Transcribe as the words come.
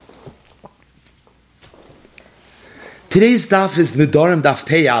Today's daf is Nedarim Daf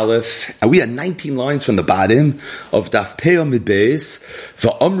Pei Aleph, and we are 19 lines from the bottom of Daf Pei Amid Beis.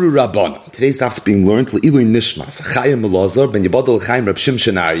 V'amru Rabbanan. Today's daf is being learned Le'ilui Nishmas Chayim Elazar ben Yibadol Chaim Reb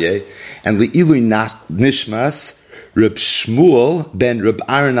Shimshon Aryeh, and Le'ilui Nishmas Reb Shmuel ben Reb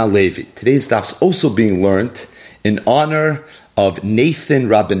Aaron Alevi. Today's daf is also being learned in honor of Nathan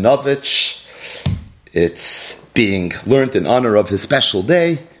Rabinovich. It's being learned in honor of his special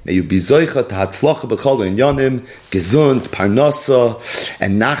day. May you be zoicha to hatzlacha b'chol inyanim, gesund, parnasa,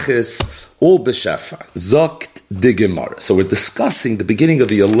 and nachis, all b'shefa. Zokt de Gemara. So we're discussing the beginning of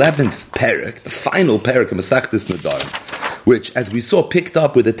the 11th parak, the final parak of Masechtas Nedarim, which, as we saw, picked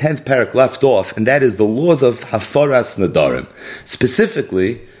up with the 10th parak left off, and that is the laws of Hafaras Nedarim.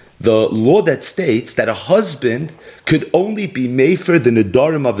 Specifically, the law that states that a husband could only be mefer the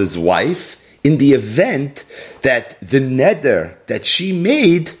Nedarim of his wife in the event that the neder that she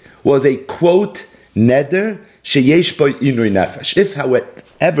made was a, quote, neder sheyesh bo inui nefesh. If,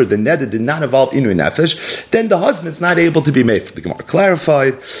 however, the neder did not involve inui nefesh, then the husband's not able to be made. The Gemara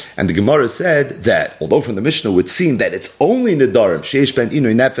clarified, and the Gemara said that, although from the Mishnah it would seem that it's only nedarim sheyesh ben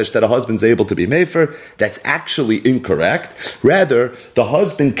inui nefesh that a husband's able to be made for, that's actually incorrect. Rather, the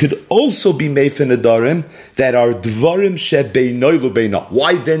husband could also be made for nedarim that are dvarim shebeinoy lubeina.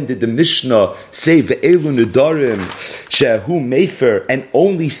 Why then did the Mishnah say ve'elu nedarim shehu mefer and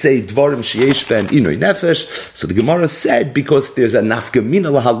only say dvarim sheyesh ben inui nefesh? So the Gemara said because there's a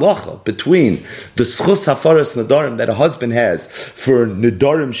nafkamina lahalacha between the schus hafaras nedarim that a husband has for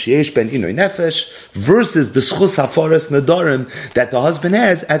nedarim sheyesh ben inui nefesh versus the schus hafaras nedarim that the husband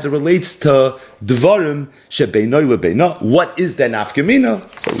has as it relates to dvarim shebeinoy lubeina. What is that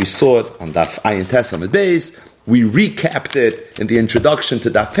nafkamina? So we saw it on Daf Ayin Tes Amid Beis. We recapped it in the introduction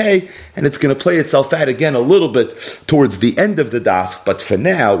to Daf Pei, and it's going to play itself out again a little bit towards the end of the Daf. But for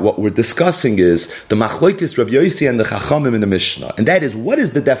now, what we're discussing is the Machlokes Rav Yossi and the Chachamim in the Mishnah, and that is, what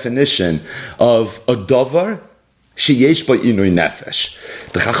is the definition of a davar sheyesh bo inui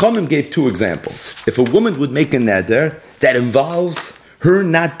nefesh? The Chachamim gave two examples. If a woman would make a neder that involves her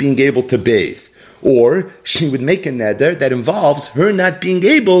not being able to bathe, or she would make a neder that involves her not being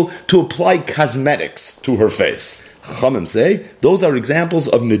able to apply cosmetics to her face. Chachamim say those are examples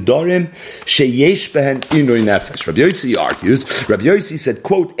of nedarim sheyesh behen inui nefesh. Rabbi Yossi argues. Rabbi Yossi said,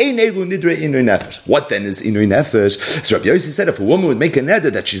 "quote Ein elu nidre inui nefesh." What then is inui nefesh? So Rabbi Yossi said, if a woman would make a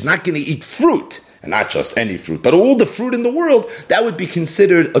neder that she's not going to eat fruit, and not just any fruit, but all the fruit in the world, that would be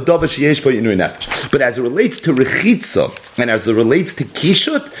considered a davar sheyesh bo inui nefesh. But as it relates to rechitza, and as it relates to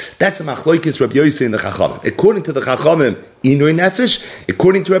kishut, that's a machlokes Rabbi Yossi and the Chachamim. According to the Chachamim, inui nefesh.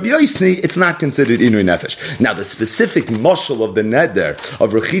 According to Rabbi Yossi, it's not considered inui nefesh. Now, the specific mashal of the neder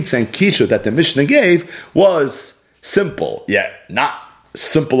of rechitza and kishut that the Mishnah gave was simple, yet not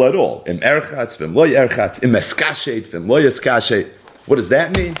simple at all. Im erchatz, vim lo erchatz, im eskashet, vim lo eskashet. What does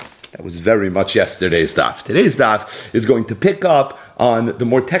that mean? That was very much yesterday's daf. Today's daf is going to pick up on the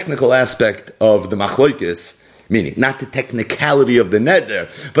more technical aspect of the machlokes, meaning not the technicality of the neder,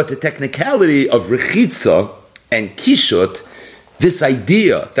 but the technicality of rechitza and kishut. This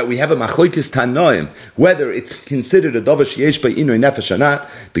idea that we have a machlokes tanoim, whether it's considered a davar sheyesh by inui nefesh or not,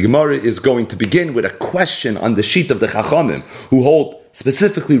 the Gemara is going to begin with a question on the sheet of the Chachamim, who hold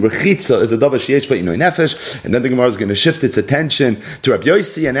specifically rechitza is a davar sheyesh by inui nefesh, and then the Gemara is going to shift its attention to Rabbi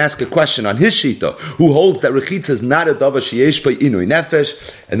Yossi and ask a question on his shita, who holds that rechitza is not a davar sheyesh by inui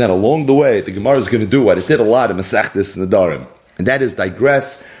nefesh, and then along the way the Gemara is going to do what it did a lot in Masechtas Nedarim, and that is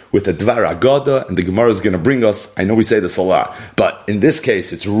digress with a Dvar Agada, and the Gemara is going to bring us, I know we say this a lot, but in this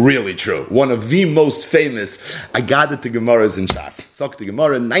case it's really true. One of the most famous Agada to Gemaras in Shas. Sok to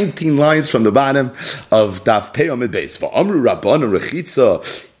Gemara, 19 lines from the bottom of Daf Pei Amid Beis. V'amru Rabbanan rechitza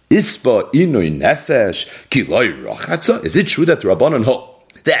isba inui nefesh ki lo rachatza. Is it true that the Rabbanan hold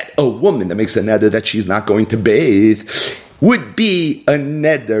that a woman that makes a neder that she's not going to bathe would be a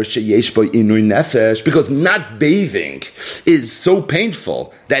neder sheyesh bo inui nefesh, because not bathing is so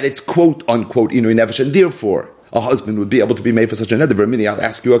painful that it's quote unquote inui nefesh, and therefore a husband would be able to be made for such a neder. Vermini, I'll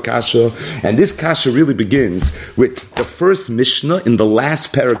ask you a kasha, and this kasha really begins with the first Mishnah in the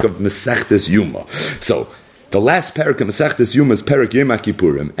last parak of Masechtas Yuma. So the last parak of Masechtas Yuma is parak Yom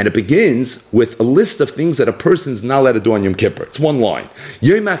Kippurim, and it begins with a list of things that a person's not allowed to do on Yom Kippur. It's one line.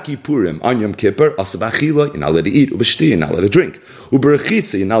 Yom Kippurim on Yom Kippur, asabachila, you're not allowed to eat, ubeshti, you're not allowed to drink,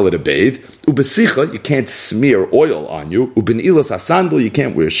 uberechitza, you're not allowed to bathe, ubesicha, you can't smear oil on you, ubenilas asandal, you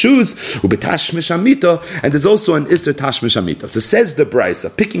can't wear shoes, ubetashmish amita, and there's also an iser tashmish amita. So says the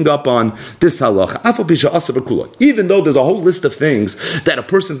Brisa, picking up on this halacha, afal pisha asav kula. Even though there's a whole list of things that a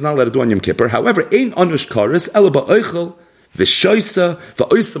person's not allowed to do on Yom Kippur, however, ein anush karis elaba oichel v'shoisa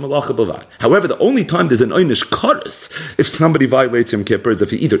v'oisa malacha b'vad. However, the only time there's an einish kares if somebody violates Yom Kippur is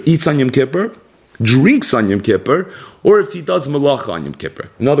if he either eats on Yom Kippur, drinks on Yom Kippur, or if he does malacha on Yom Kippur.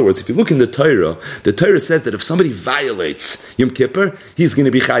 In other words, if you look in the Torah says that if somebody violates Yom Kippur, he's going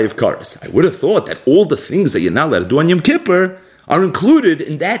to be chayiv kares. I would have thought that all the things that you're not allowed to do on Yom Kippur are included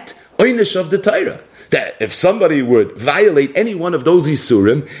in that einish of the Torah. That if somebody would violate any one of those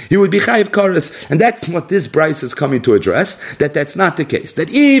isurim, he would be chayiv kares. And that's what this Bryce is coming to address, that's not the case. That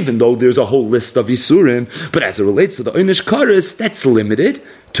even though there's a whole list of isurim, but as it relates to the einish kares, that's limited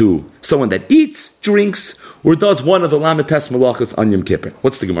to someone that eats, drinks, or does one of the lamites malachas on Yom Kippur.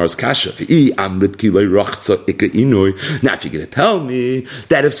 What's the Gemara's kasha? Now, if you're going to tell me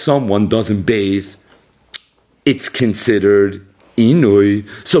that if someone doesn't bathe, it's considered Inui.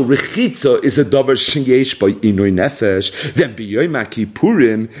 So rechitza is a davar sheyesh by Inui nefesh. Then b'yom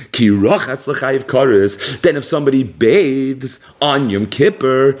Kippurim ki rachatz l'chayiv kares. Then if somebody bathes on Yom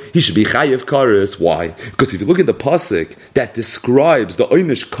Kippur, he should be chayiv kares. Why? Because if you look at the pasuk that describes the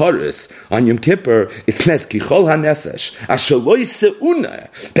einish kares on Yom Kippur, it says ki chol hanefesh asher lo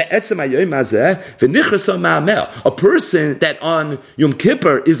yiseuna be'etzem hayom hazeh v'nichrasa ma'amel. A person that on Yom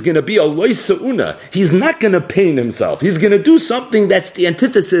Kippur is going to be a lo yiseuna. He's not going to pain himself. He's going to do something that's the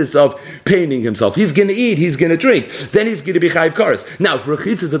antithesis of paining himself. He's going to eat, he's going to drink, then he's going to be chayiv kares. Now, if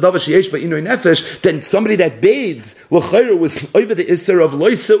rechitza is a davar sheyesh by inui nefesh, then somebody that bathes l'chayra was over the isser of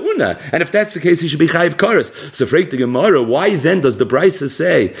loy seuna, and if that's the case, he should be chayiv kares. So, for the Gemara, why then does the Brisa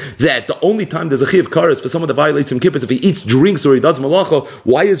say that the only time there's a chayiv kares for someone that violates Yom Kippur is if he eats, drinks, or he does malacha?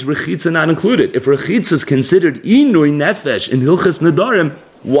 Why is rechitza not included? If rechitza is considered inui nefesh in Hilchas Nedarim,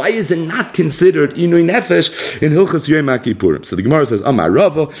 why is it not considered Inui Nefesh in Hilchas Yom Kippurim? So the Gemara says, Amar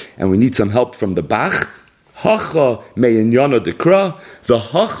Rava, and we need some help from the Bach. Hacha me'inyana dekra, the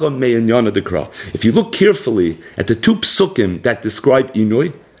hacha me'inyana dekra. If you look carefully at the two psukim that describe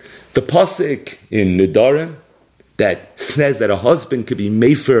Inui, the pasuk in Nedarim that says that a husband could be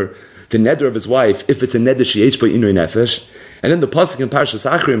mefer the neder of his wife if it's a neder sheyesh by Inui Nefesh, and then the pasuk in Parshas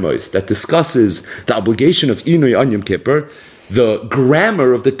Achrimos that discusses the obligation of Inui on Yom Kippur, the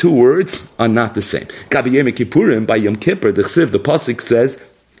grammar of the two words are not the same. Gabi Yom Kippurim, by Yom Kippur, the pasuk says,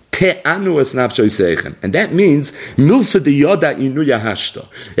 Te'anu es nafsho seichem. And that means, milsa de yoda inu yahashta.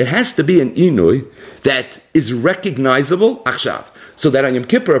 It has to be an inui that is recognizable, achshav. So that on Yom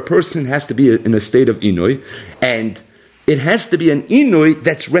Kippur, a person has to be in a state of inui, and it has to be an inui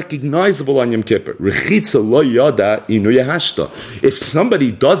that's recognizable on Yom Kippur. Rechitza lo yada inu yahashta. If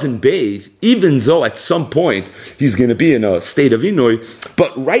somebody doesn't bathe, even though at some point he's going to be in a state of inui,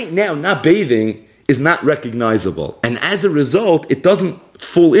 but right now not bathing is not recognizable. And as a result, it doesn't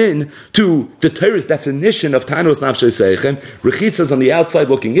fall in to the Torah's definition of Tanos Nafshay Seichem. Rechitza is on the outside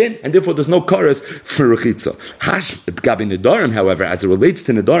looking in, and therefore there's no kares for Rechitza. Hash Gabi Nedarim, however, as it relates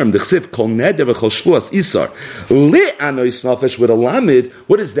to Nedarim, the Chsiv, Kol Neder v'Chol Shvuas Isar, Le Anois Nafesh with a Lamed,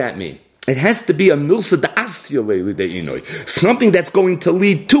 what does that mean? It has to be a milsa da'asya leili de inui, something that's going to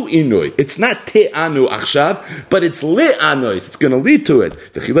lead to inui. It's not te'anu achshav, but it's le'anois. It's going to lead to it.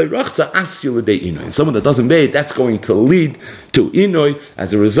 V'chilei rachza asya de inui. And someone that doesn't bathe, that's going to lead to inui.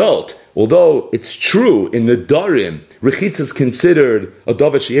 As a result, although it's true in the Nedarim, rechitza is considered a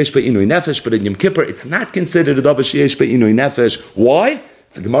davar sheyesh by inui nefesh, but in Yom Kippur, it's not considered a davar sheyesh by inui nefesh. Why?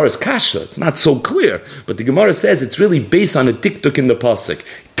 It's the Gemara's kasha. It's not so clear, but the Gemara says it's really based on a diktuk in the pasuk.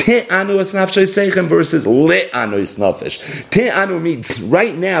 Te'anu es nafshay seichem versus le'anu es nafesh. Te'anu means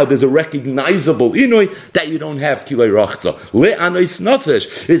right now there's a recognizable inui that you don't have kilei rachza. Le'anu es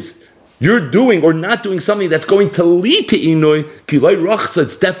nafesh is you're doing or not doing something that's going to lead to inui. Kilei rachza,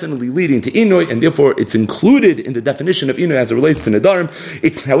 it's definitely leading to inui, and therefore it's included in the definition of inui as it relates to nedarim.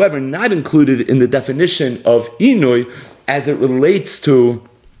 It's, however, not included in the definition of inui as it relates to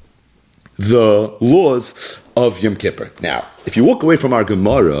the laws of Yom Kippur. Now, if you walk away from our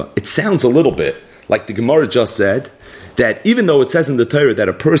Gemara, it sounds a little bit like the Gemara just said, that even though it says in the Torah that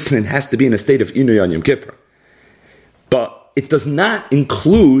a person has to be in a state of Inui on Yom Kippur, but it does not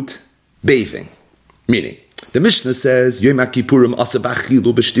include bathing. Meaning, the Mishnah says, Yom Kippurim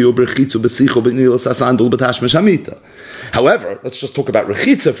asabachilu b'shtiyo b'rechitzu b'sicho b'nil sasandul b'tashmish hamita. However, let's just talk about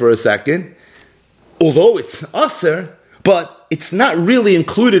rechitza for a second. Although it's aser, but it's not really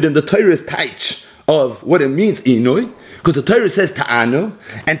included in the Torah's taich of what it means, inui, because the Torah says ta'anu,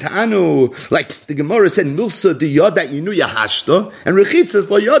 and ta'anu, like the Gemara said, milsa di yada inu yahashta, and rechitza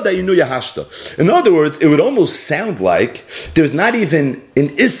says lo yada inu yahashta. In other words, it would almost sound like there's not even an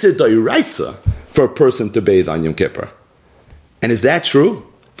issa d'oraisa for a person to bathe on Yom Kippur. And is that true?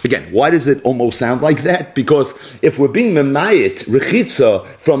 Again, why does it almost sound like that? Because if we're being memayit, rechitza,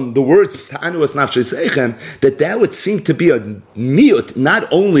 from the words ta'anuas nafshei seichem, that would seem to be a miut, not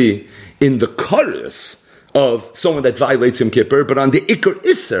only in the chorus of someone that violates Yom Kippur, but on the Iker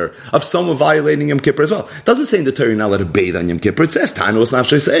Isser of someone violating Yom Kippur as well. It doesn't say in the Torah you're not allowed to bathe on Yom Kippur. It says Ta'anuas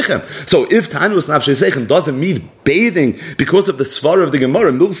Nafshei Seichem. So if Ta'anuas Nafshei Seichem doesn't mean bathing because of the Svara of the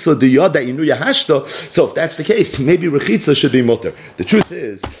Gemara, Milsa Diyada Inu Yahashta, so if that's the case, maybe Rechitza should be mutter. The truth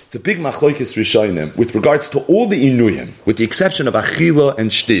is, it's a big machlokes rishonim with regards to all the Inuyim, with the exception of Achila and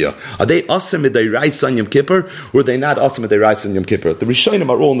Shtiya. Are they Asem Midayrais on Yom Kippur, or are they not Asem Midayrais on Yom Kippur? The rishonim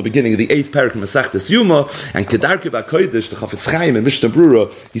are all in the beginning of the 8th parak of Masechtas Yuma, and Kedarke B'Kodesh, the Chafetz Chaim and Mishnah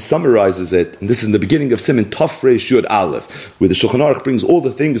Brura, he summarizes it, and this is in the beginning of Siman Tov Reish Yud Aleph, where the Shulchan Aruch brings all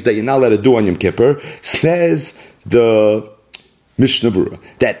the things that you're not allowed to do on Yom Kippur, says the Mishnah Brura,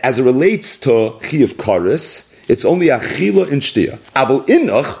 that as it relates to Chiyuv Kares, it's only Achila and Shtiya. Aval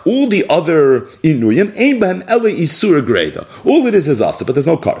Inach, all the other Inuyim, Ein Behem Ele Isura Greda. All it is Asa, but there's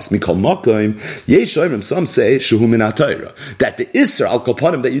no Kares. Mikol Makayim, Yesh Oimrim, some say, Shehu Min HaTorah. That the Isra, Al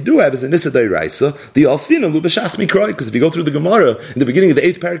Kopanim, that you do have is an Issa Deiraisa, the Alfina, Lu B'Shas Mikrai, because if you go through the Gemara, in the beginning of the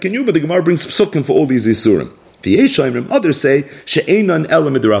 8th parak in Yuba, the Gemara brings Psukim for all these Isurim. Others say she'einan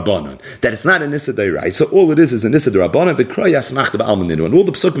ela midrabanan, that it's not an issa deirai. So all it is an issa derabanan. V'kroy asmachta ba'almaninu, and all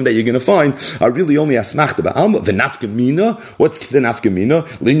the psukim that you're going to find are really only asmachta ba'alma. V'nafkamina, what's the nafkamina?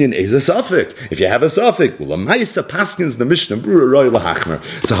 Linyan is a suffix. If you have a suffix, well, lamaisa paskins the Mishnah Brura roy lahachmer.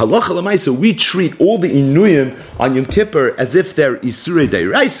 So halacha lamaisa, we treat all the inuyim on Yom Kippur as if they're isurei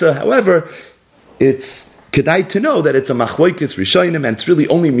deiraisa. However, it's kedai to know that it's a machloikis rishonim, and it's really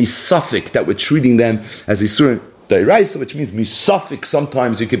only misafik that we're treating them as isurim deiraisa, which means misafik.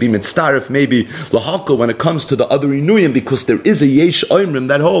 Sometimes you could be mitzaref, maybe lahakol, when it comes to the other inuyim, because there is a yesh oimrim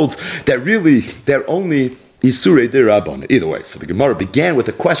that holds that really they're only isurei derabon. Either way, so the Gemara began with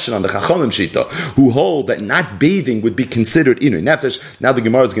a question on the Chachamim Shita, who hold that not bathing would be considered inui nefesh. Now the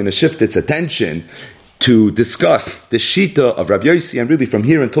Gemara is going to shift its attention to discuss the Shita of Rabbi Yossi, and really from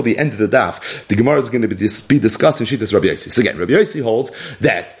here until the end of the daf, the Gemara is going to be discussing Shita's Rabbi Yossi. So again, Rabbi Yossi holds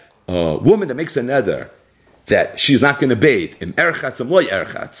that a woman that makes a neder that she's not going to bathe in erchatz loy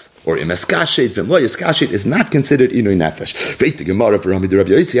erchatz, or in eskashet loy eskashet, is not considered inui nefesh. Veit the Gemara for Rabbi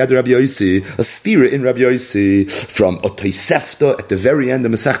Yossi, had Rabbi Yossi a stira in Rabbi Yossi from a Tosefta at the very end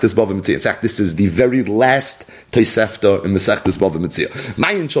of Masechtas Bava Metzia. In fact, this is the very last Tosefta in Masechtas Bava Metzia.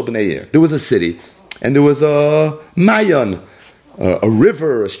 Mayan shel bnei Yair. There was a city, and there was a mayan, a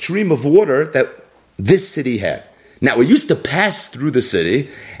river, a stream of water that this city had. Now, it used to pass through the city,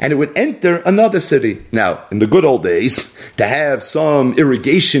 and it would enter another city. Now, in the good old days, to have some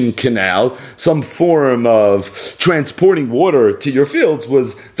irrigation canal, some form of transporting water to your fields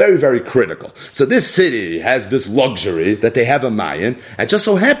was very, very critical. So this city has this luxury that they have a Mayan, and just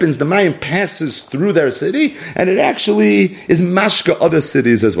so happens the Mayan passes through their city, and it actually is mashka other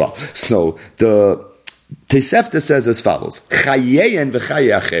cities as well. So the Tosefta says as follows: Chayein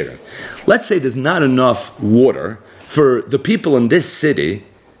v'chaye acherem. Let's say there's not enough water for the people in this city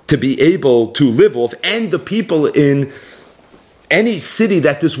to be able to live off, and the people in any city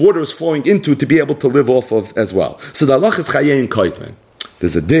that this water is flowing into to be able to live off of as well. So the halach is chayein koitmen.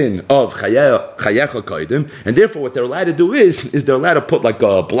 There's a din of chayecha koidim, and therefore what they're allowed to do is they're allowed to put like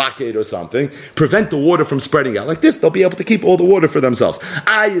a blockade or something, prevent the water from spreading out. Like this, they'll be able to keep all the water for themselves.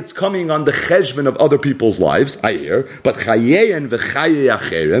 It's coming on the cheshbon of other people's lives, I hear, but chayein v'chaye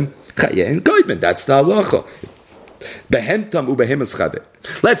acherem, chayein koidmen, that's the halacha. Behentam ubehemes chade.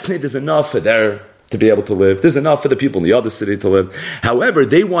 Let's say there's enough for there to be able to live. There's enough for the people in the other city to live. However,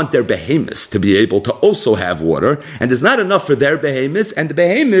 they want their behemoths to be able to also have water, and there's not enough for their behemoths and the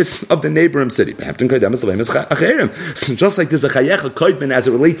behemoths of the neighboring city. So just like there's a chayecha koidman as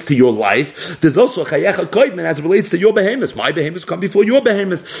it relates to your life, there's also a chayecha koidman as it relates to your behemoths. My behemoths come before your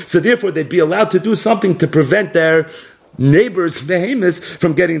behemoths. So therefore, they'd be allowed to do something to prevent their neighbors' behemoths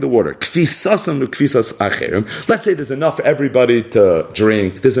from getting the water. Let's say there's enough for everybody to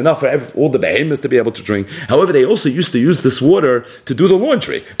drink. There's enough for all the behemoths to be able to drink. However, they also used to use this water to do the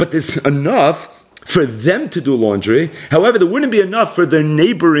laundry. But there's enough for them to do laundry. However, there wouldn't be enough for their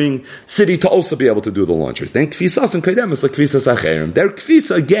neighboring city to also be able to do the laundry. Then kfisas and kaidemus like kfisas acherim. Their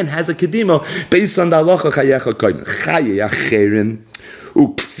kfisa again has a kedima based on the halacha chayecha koidem. Chaye acherim.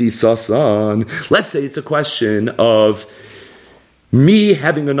 Let's say it's a question of me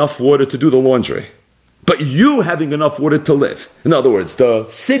having enough water to do the laundry, but you having enough water to live. In other words, the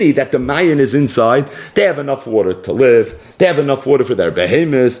city that the Mayan is inside, they have enough water to live, they have enough water for their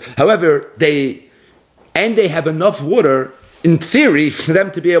behemoths. However, they have enough water, in theory, for them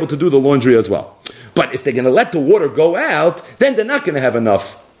to be able to do the laundry as well. But if they're going to let the water go out, then they're not going to have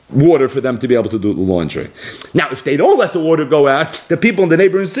enough water for them to be able to do the laundry. Now, if they don't let the water go out, the people in the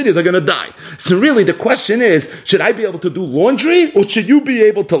neighboring cities are going to die. So really the question is, should I be able to do laundry or should you be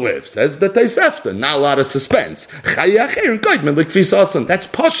able to live? Says the Tosefta. Not a lot of suspense. That's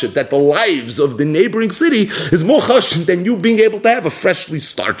pashut, that the lives of the neighboring city is more chashuv than you being able to have a freshly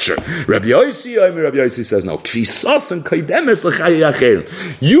starcher. Rabbi Yossi says, no.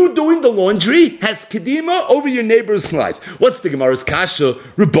 You doing the laundry has kedima over your neighbor's lives. What's the Gemara's kasha?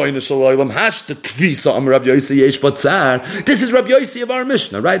 This is Rabbi Yossi of our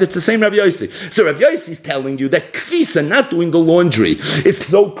Mishnah, right? It's the same Rabbi Yossi. So Rabbi Yossi is telling you that kvisa, not doing the laundry, is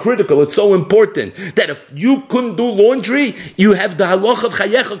so critical, it's so important, that if you couldn't do laundry, you have the halach of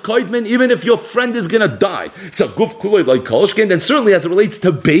chayecha koidman, even if your friend is going to die. So guf kuloi like kolshkin, then certainly as it relates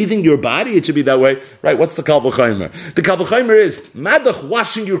to bathing your body, it should be that way, right? What's the kal v'chaimer? The kal v'chaimer is madach,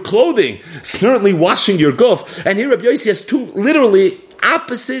 washing your clothing, certainly washing your guf. And here Rabbi Yossi has two literally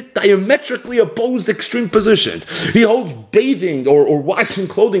opposite, diametrically opposed extreme positions. He holds bathing or washing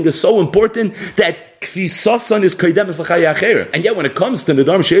clothing is so important that kfisasan is kaidemes l'chaya acher. And yet when it comes to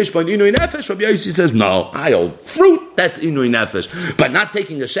Nadam Sheish by Inui Nefesh, Rabbi Yossi says, no, I hold fruit, that's Inui Nefesh. But not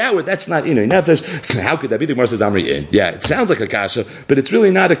taking a shower, that's not Inui Nefesh. So how could that be? The Gemara says, Amri in. Yeah, it sounds like a kasha, but it's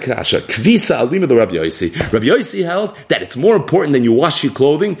really not a kasha. Kvisa alima the Rabbi Yossi. Rabbi Yossi held that it's more important than you wash your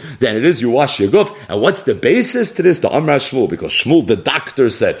clothing than it is you wash your guf. And what's the basis to this? The Amra Shmuel, because Shmuel, the doctor,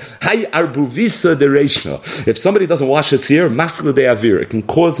 said, Hay arbuvisa de reishna. If somebody doesn't wash his hair, maskla de avir, it can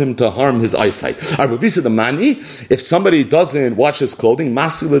cause him to harm his eyesight. Arbuvisa de mani, if somebody doesn't wash his clothing,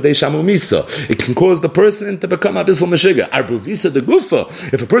 maskla de shamumisa, it can cause the person to become abyssal meshiga. Arbuvisa de gufa,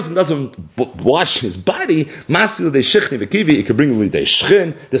 if a person doesn't wash his body, maskla de shichni v'kivi, it could bring him lidei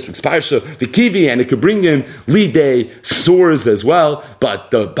shchin, this week's parsha, v'kivi, and it could bring him lidei sores as well.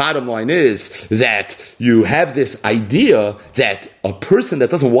 But the bottom line is that you have this idea that a person that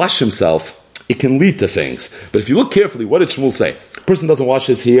doesn't wash himself, it can lead to things. But if you look carefully, what did Shmuel say? A person doesn't wash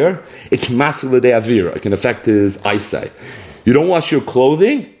his hair, it's masila de avira. It can affect his eyesight. You don't wash your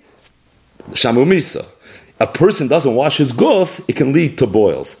clothing, shamumisa. A person doesn't wash his guf, it can lead to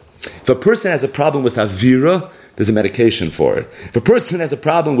boils. If a person has a problem with avira, there's a medication for it. If a person has a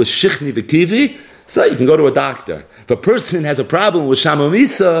problem with shichni v'kivi, so you can go to a doctor. If a person has a problem with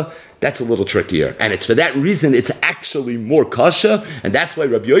shamumisa, that's a little trickier. And it's for that reason it's actually more kasha, and that's why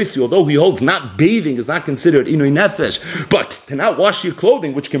Rabbi Yossi, although he holds not bathing is not considered inui nefesh, but to not wash your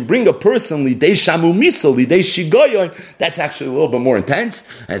clothing, which can bring a person lidei shamumisa, lidei shigoyon, that's actually a little bit more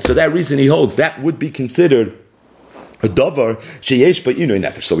intense. And so that reason he holds that would be considered a davar sheyesh ba'inui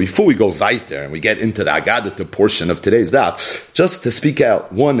nefesh. So before we go weiter and we get into the Agadata portion of today's daf, just to speak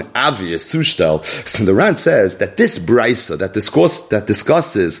out one obvious sushtel, so the Ran says that this brisa that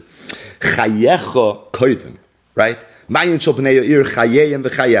discusses chayecha koidim, right? Mayin shel bnei Yair chayeyim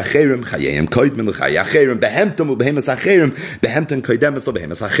v'chay acherim, chayeyim koidmin l'chay acherim, behemtum u'behemas acherim, behemtum koidemas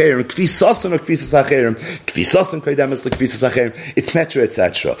l'behemas acherim, kfisasan u'kfisas acherim, kfisasan koidemas l'kfisas acherim, etc.,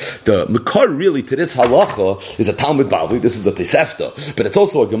 etc. The makar really to this halacha is a Talmud Bavli. This is a Tosefta, but it's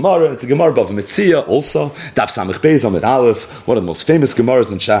also a Gemara, and it's a Gemara Bava Metzia also. Daf Samech Beis Amud Aleph, one of the most famous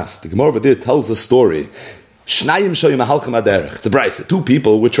Gemaras in Shas. The Gemara over there tells a story. Shnayim shoyim ahalchem aderech. It's a brisa. Two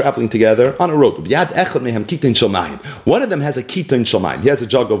people were traveling together on a road. Yad echad mehem kitin shalmayim. One of them has a kitin shalmayim. He has a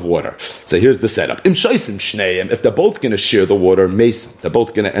jug of water. So here's the setup. Im shoysim shneim. If they're both going to share the water, mason, they're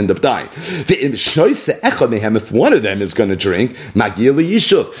both going to end up dying. Im shoyse echad mehem. If one of them is going to drink, magil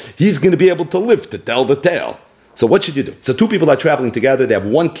yishuv. He's going to be able to live to tell the tale. So what should you do? So two people are traveling together. They have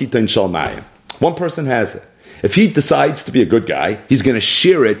one kitin shalmayim. One person has it. If he decides to be a good guy, he's going to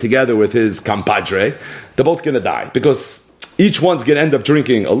share it together with his compadre. They're both going to die because each one's going to end up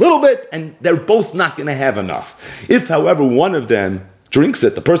drinking a little bit and they're both not going to have enough. If, however, one of them drinks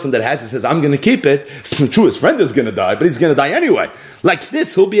it, the person that has it says, I'm going to keep it. So true, his friend is going to die, but he's going to die anyway. Like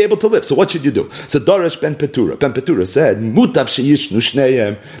this, he'll be able to live. So what should you do? So Darash ben Petura. Ben Petura said, Mutav sheyishnu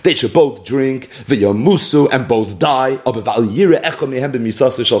shneihem. They should both drink, v'yamusu, and both die.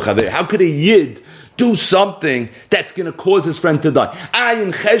 How could a yid do something that's going to cause his friend to die?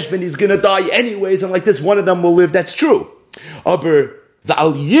 Ayin cheshbon, he's going to die anyways, and like this, one of them will live. That's true. Nobody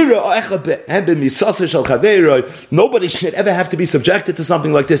should ever have to be subjected to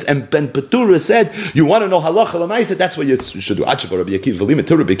something like this. And Ben Petura said, you want to know halacha l'maisa, that's what you should do. Rabbi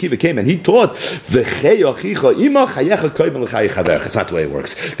Akiva came and he taught, it's not the way it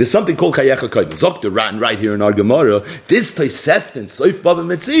works. There's something called chayecha koidem. Zok Ran right here in our Gemara. This Tosefta and Soif Bava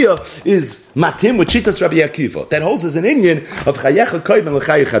Metzia is matim with Shitas Rabbi Akiva. That holds as an Indian of chayecha koidem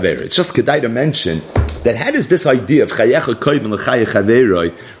l'chaya chaver. It's just kedai to mention that how does this idea of chayecha koidem l'chaya chaver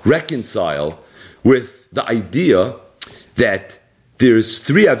reconcile with the idea that there's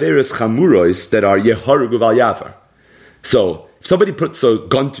 3 averos chamuros that are yeharugu val yavar. So if somebody puts a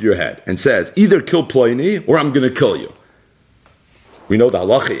gun to your head and says, either kill Ploini or I'm going to kill you, we know the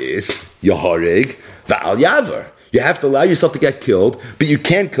halacha is yaharig val yavar. You have to allow yourself to get killed, but you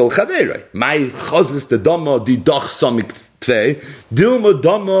can't kill chaverei. My chazis the dama di doch samik tvei dilma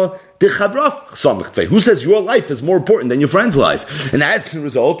dama. Who says your life is more important than your friend's life? And as a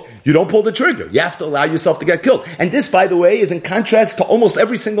result, you don't pull the trigger. You have to allow yourself to get killed. And this, by the way, is in contrast to almost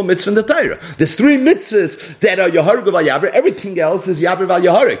every single mitzvah in the Torah. There's 3 mitzvahs that are Yaharig val Yavar. Everything else is Yavar val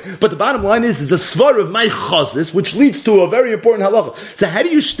Yaharig. But the bottom line is a svar of my chazis, which leads to a very important halacha. So how do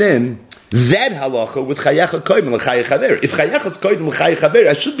you stand that halacha with chayacha koydem l'chayach chaver? If chayacha's koydem l'chayach chaver,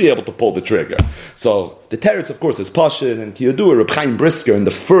 I should be able to pull the trigger. So the teretz, of course, is Pashin and Kiyodua, Reb Chaim Brisker, in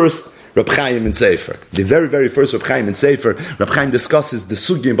the first Reb Chaim in Sefer. The very, very first Reb Chaim in Sefer, Reb Chaim discusses the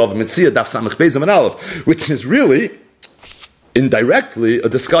sugi in Bava Metzia, Daf Samach Beis and Aleph, which is really indirectly a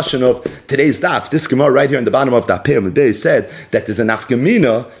discussion of today's daf. This Gemara right here in the bottom of Daf Pei Amud Beis said that there's an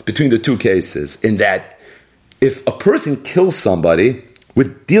afkamina between the 2 cases, in that if a person kills somebody,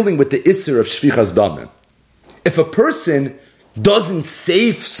 with dealing with the Isser of Shvichas Damim. If a person doesn't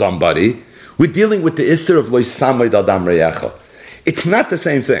save somebody, we're dealing with the Isser of Lo Yisamid Adam Reyecha. It's not the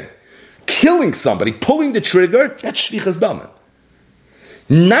same thing. Killing somebody, pulling the trigger, that's Shvichas Damim.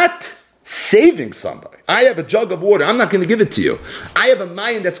 Not saving somebody. I have a jug of water, I'm not going to give it to you. I have a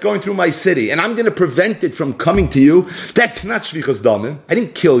mine that's going through my city, and I'm going to prevent it from coming to you. That's not Shvichas Damim. I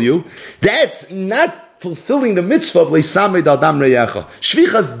didn't kill you. That's not fulfilling the mitzvah of Leisamed Adam Reyecha.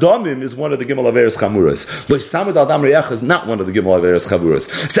 Shvichas Damim is one of the Gimel Averos Chamuras. Leisamed Adam Reyecha is not one of the Gimel Averos Chamuras.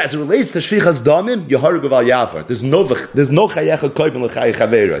 So as it relates to Shvichas Damim, Yaharig val Yavar. There's no Chayecha Koyim L'Chayech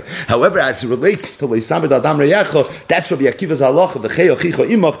Chaverei. However, as it relates to Leisamed Adam Reyecha, that's Rabbi Akiva's halacha, the Cheyo Chicho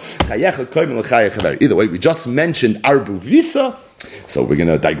Imach, Chayecha Koyim L'Chayech Chaverei. Either way, we just mentioned Arbu Visa, so we're going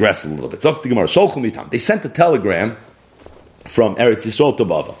to digress a little bit. So the Gemara Sholchu Mitam. They sent a telegram from Eretz Yisrael to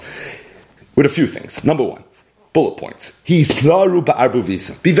Bava with a few things. Number 1, bullet points. Hizaru ba'arbu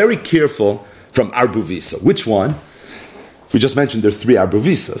visa. Be very careful from arbu visa. Which one? We just mentioned there are 3 arbu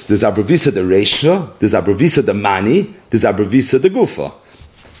visas. There's arbu visa the reisha, there's arbu visa the mani, there's arbu visa the gufa.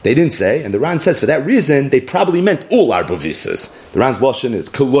 They didn't say, and the Ran says for that reason they probably meant all arbu visas. The Ran's lashon is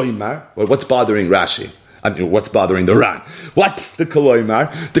koloimar. Well, what's bothering Rashi? I mean, what's bothering the Ran? What's the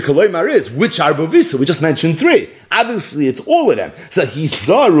koloimar? The koloimar is which arbu visa? We just mentioned 3. Obviously, it's all of them. So he's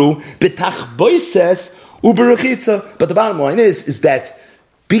zaru betach boises uberachitza. But the bottom line is that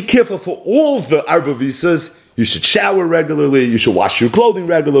be careful for all the arbu visas. You should shower regularly. You should wash your clothing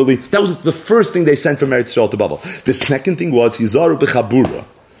regularly. That was the first thing they sent from Eretz Yisrael to Babel. The second thing was hizaru bechabura.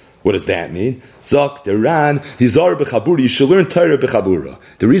 What does that mean? Zok, the Ran, Hizar b'chabura, you should learn Torah b'chabura.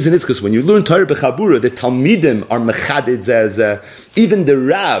 The reason is because when you learn Torah b'chabura, the Talmidim are mechadid zeh. Even the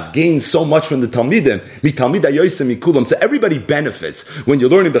Rav gains so much from the Talmidim. Mi Talmid hayosim mikulam. So everybody benefits when you're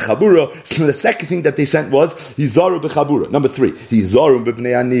learning b'chabura. So the second thing that they sent was Hizar b'chabura. Number 3, Hizar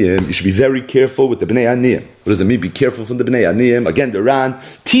b'bnei aniyim. You should be very careful with the bnei aniyim. What does it mean? Be careful from the bnei aniyim. Again, the Ran,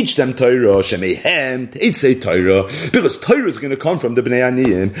 teach them Torah, shemehem, teitzei Torah, because Torah is going to come from the bnei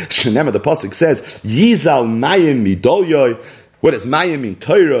aniyim. Shenema, the pasuk says, Yizal mayim midolyoy. What does mayim mean?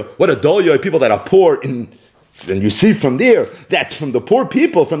 Torah. What are dolyoy? People that are poor. And you see from there that from the poor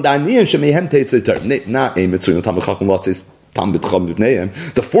people, from the aniyim, shemehem teitzei Torah.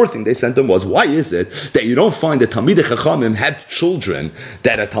 The 4th thing they sent them was, why is it that you don't find that Talmidei Chachamim had children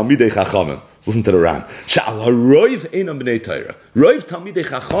that are Talmidei Chachamim? Listen to the Ran. Sha'al haroiv einam b'nei Torah. Roiv Talmidei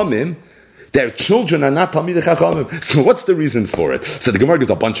Chachamim, their children are not Talmidei Chachamim. So what's the reason for it? So the Gemara gives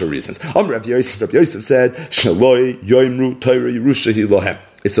a bunch of reasons. Rabbi Yosef said, Shaloi yoimru Torah Yerusha hi lohem.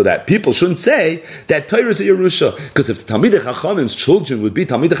 It's so that people shouldn't say that Torah is a Yerusha. Because if Talmidei Chachamim's children would be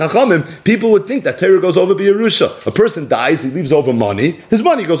Talmidei Chachamim, people would think that Torah goes over by Yerusha. A person dies, he leaves over money, his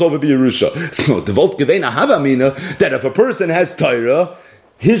money goes over by Yerusha. So the Volt Geveina Havamina, that if a person has Torah,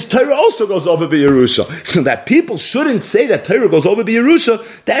 his Torah also goes over by Yerusha. So that people shouldn't say that Torah goes over by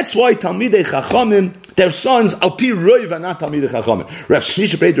Yerusha. That's why Talmidei Chachamim, their sons, Alpi Roiv, are not Talmidei Chachamim. Rav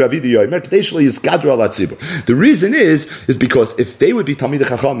Shnisha Breit Rav Idi Yomer, Tadeshli is Gadra al Hatzibur. The reason is because if they would be Talmidei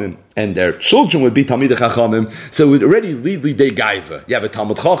Chachamim and their children would be Talmidei Chachamim, so it would already lead Lidei Gaiva. You have a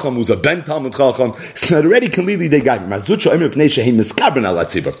Talmud Chacham who's a Ben Talmud Chacham, so it already can lead Lidei Gaiva. Mazucho Emer Pnei Shehem Miskabren al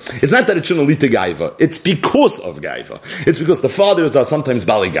Hatzibur. It's not that it shouldn't lead to Gaiva. It's because of Gaiva. It's because the fathers are sometimes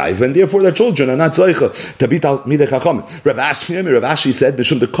Bali Gaiva, and therefore their children are not Zaycha to be Talmidei Chachamim. Rav Ashi said,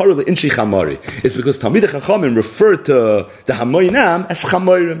 Mishum the Korah Inshi Chamari. It's because Talmidei Chachamim refer to the Hamoinam as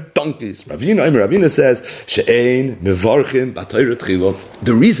Chamorim, donkeys. Ravina says, She'ein mevarchim b'Torah tchila.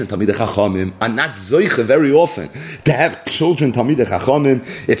 The reason Talmidei Chachamim are not zoiche very often to have children Talmidei Chachamim,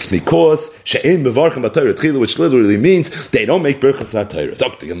 it's because She'ein mevarchim b'Torah tchila, which literally means they don't make Birchas HaTorah. So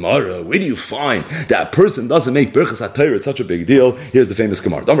the Gemara, where do you find that a person doesn't make Birchas HaTorah? It's such a big deal. Here's the famous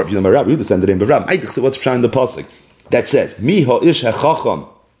Gemara. What's pshat in the pasuk that says, Mi ha'ish ha'chacham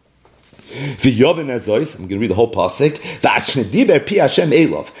v'yovin azois. I'm going to read the whole pasuk. V'ashne pi Hashem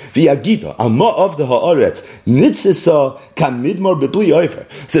elov v'yagita al ma'av de ha'aretz nitzisa kam midmar b'bli oiver.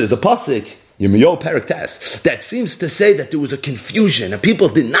 So there's a pasuk, Yirmiyahu Perek Tes, that seems to say that there was a confusion and people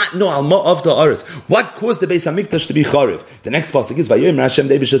did not know al ma'av de ha'aretz. What caused the Beis Hamikdash to be chariv? The next pasuk is Vayomer Hashem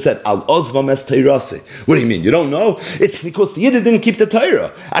David said al ozvam es teirase. What do you mean? You don't know? It's because the Yidden didn't keep the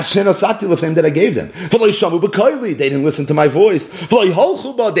Torah. As shenasati lefem that I gave them. V'lo yishamu b'koili, they didn't listen to my voice. V'lo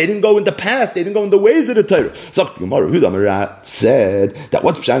yholchu ba, they didn't go in the path, they didn't go in the ways of the Torah. So the Gemara Huda said that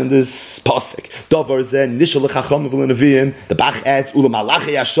what's pshat in this pasuk? Davar zen nishal lechacham v'lenavim. The Bach adds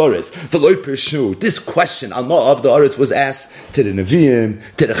ulamalachi ashores. V'lo pershu. This question al ma'av the aretz was asked to the Nevi'im,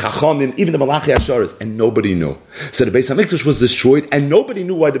 to the Chachamim, even the Malachi Asharis, and nobody knew. So the Beis Hamikdash was destroyed, and nobody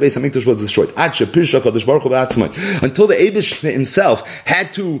knew why the Beis Hamikdash was destroyed. Until the Eibush himself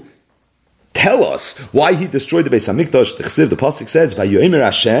had to tell us why he destroyed the Beis Hamikdash. The pasuk says, "Vayomer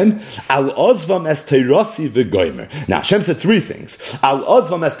Hashem al ozvam es teirasi v'goymer." Now Hashem said three things: al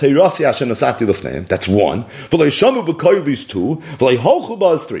ozvam es teirasi Hashem nasati lefneim. That's one. V'lo yishamu b'koili is two. V'lo yholchu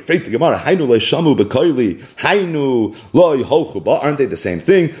ba is three. Faith the Gemara. Hainu lo yishamu b'koili. Hainu lo yholchu ba. Aren't they the same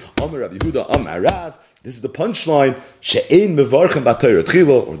thing? Amar Rabbi Yehuda, Amar Rav. This is the punchline. She'ein mevarchem b'Torah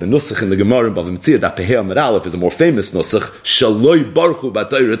tchila, or the nusach in the Gemara in Bava Metzia that Pehei Amud Aleph is a more famous nusach. Shaloi barchu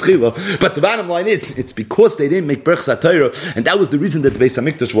b'Torah tchila. But the bottom line is, it's because they didn't make Birchas HaTorah, and that was the reason that the Beis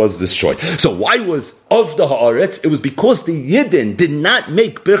Hamikdash was destroyed. So why was of the haaretz? It was because the Yidden did not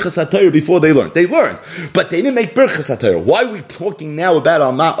make Birchas HaTorah before they learned. They learned, but they didn't make Birchas HaTorah. Why are we talking now about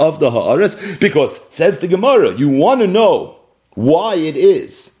Alma of the haaretz? Because says the Gemara, you want to know why it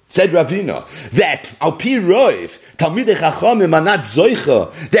is. Said Ravina, that al pi roiv, Talmidei Chachamim are not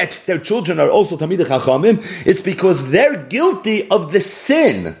zoicha, that their children are also Talmidei Chachamim, it's because they're guilty of the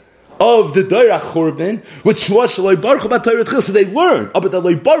sin of the Doirach Churban, which was Shaloi Baruch B'Torah Tchila, so they learn about the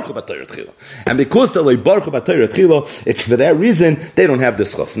Loi Baruch B'Torah Tchila. And because the Loi Baruch B'Torah Tchila, it's for that reason they don't have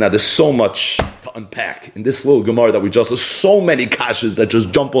this chus. Now there's so much to unpack in this little Gemara that we just, there's so many kashas that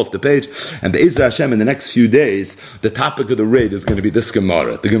just jump off the page. And the Be'ezer Hashem in the next few days, the topic of the raid is going to be this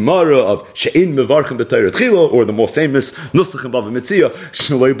Gemara. The Gemara of She'ein Mevarchim B'Torah Tchila, or the more famous Nusach in Bava Metzia,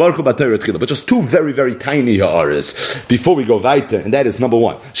 Shaloi Baruch B'Torah Tchila. But just two very, very tiny ha'aris before we go weiter, and that is number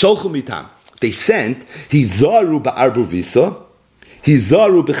one. Mitam. They sent Hizaru ba'arbuvisa,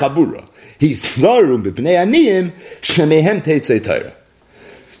 Hizaru b'chabura, Hizaru b'bnei aniyim, shemehem teitzei Torah.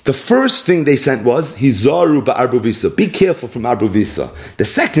 The first thing they sent was Hizaru ba'arbuvisa. Be careful from arbuvisa. The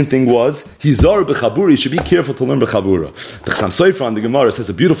second thing was Hizaru b'chabura. You should be careful to learn b'chabura. The Chassam Sofer on the Gemara says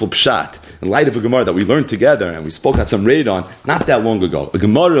a beautiful pshat in light of a Gemara that we learned together and we spoke at some raid on not that long ago. A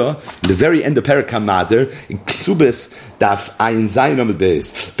Gemara in the very end of Perek Hamader in Ksubis Daf Ayin Zayin Amud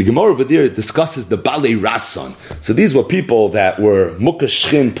Beis. The Gemara over there discusses the Balei Rasan. So these were people that were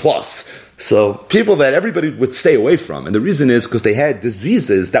Mukashchin plus. So people that everybody would stay away from. And the reason is because they had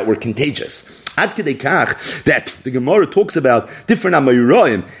diseases that were contagious. Ad kedei kach that the Gemara talks about different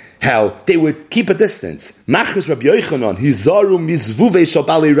Amayuraim, how they would keep a distance. Machris Rabbi Yochanan, Hizaru mizvuvei shal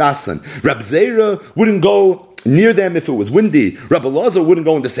balei rasan. Rab Zera wouldn't go near them if it was windy. Rav Elazar wouldn't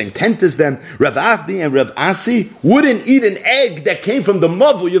go in the same tent as them. Rav Avbi and Rav Asi wouldn't eat an egg that came from the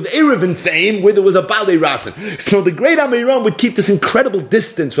Mavui of Erevin fame where there was a Balei Rasan. So the great Amiram would keep this incredible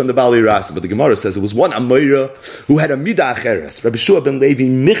distance from the Balei Rasan. But the Gemara says it was one Amira who had a Midah Acheres. Rabbi Shua ben Levi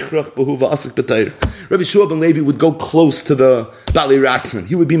Michrach Behuva Asik B'Torah. Rabbi Shua ben Levi would go close to the Balei Rasan.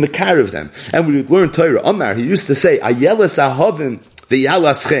 He would be Makar of them. And we would learn Torah. Amar, he used to say, Ayeles Ahavim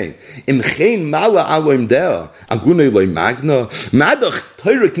Madach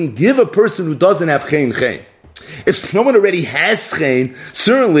Torah can give a person who doesn't have chen. If someone already has chen,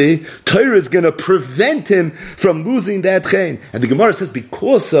 certainly Torah is going to prevent him from losing that chen. And the Gemara says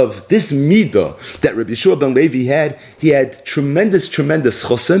because of this midah that Rabbi Yeshua ben Levi had, he had tremendous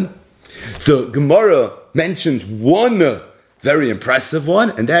chosim. The Gemara mentions one very impressive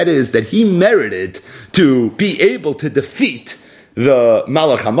one, and that is that he merited to be able to defeat the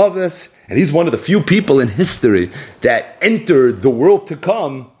Malach HaMavis, and he's one of the few people in history that entered the world to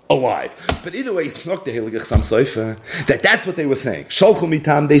come alive. But either way, it's not the Heilige Chassam Sofer. That's what they were saying. Sholchu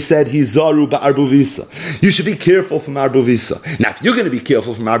mitam, they said, Hizaru ba'arbuvisa. You should be careful from arbuvisa. Now, if you're going to be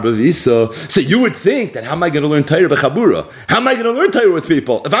careful from arbuvisa, so you would think that how am I going to learn Torah b'chabura? How am I going to learn Torah with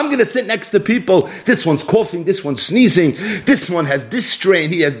people? If I'm going to sit next to people, this one's coughing, this one's sneezing, this one has this strain,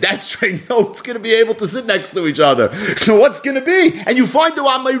 he has that strain. No, it's going to be able to sit next to each other. So what's going to be? And you find the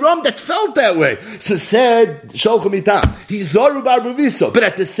Amayram that felt that way. So said, Sholchu mitam, Hizaru ba'arbuvisa. But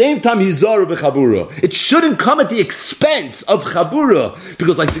at the same time, Hizaru b'chabura. It shouldn't come at the expense of chabura,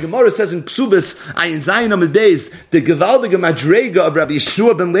 because like the Gemara says in Ksubis, Ayin Zayin Amid Beis, the Gevaldige Madrega of Rabbi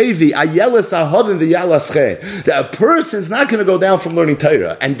Yeshua ben Levi, Ayeles Ahavim v'Yalasche, that a person's not going to go down from learning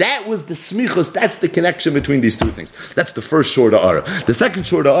Torah, and that was the smichus. That's the connection between these two things. That's the first short ara. The second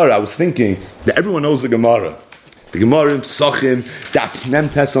short ara, I was thinking that everyone knows the Gemara. The Gemara in Psachim, Daf Mem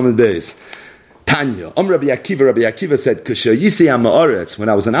Tes Amid Beis. Tanya, Rabbi Akiva said, Ksha Yisi Amaretz, when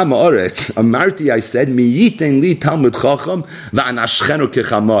I was in Amaretz, Amarti, I said, Mi Yiten li Talmud Chacham, Va'anashchenu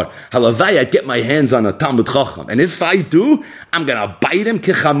kechamar. Halavai, I'd get my hands on a Talmud Chacham. And if I do, I'm going to bite him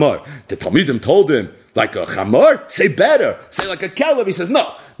kechamar. The Talmidim told him, like a chamar? Say better. Say like a kelev. He says,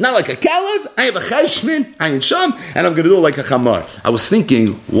 no, not like a kelev. I have a cheshmin, I ain't sham, and I'm going to do it like a chamar. I was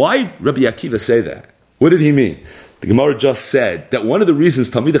thinking, why did Rabbi Akiva say that? What did he mean? The Gemara just said that one of the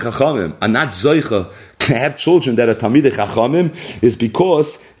reasons Talmidei Chachamim are not zoicha to have children that are Talmidei Chachamim is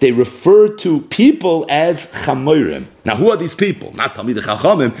because they refer to people as chamorim. Now, who are these people? Not Talmidei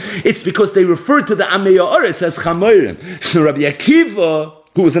Chachamim. It's because they refer to the Amei Haaretz as chamorim. So Rabbi Akiva,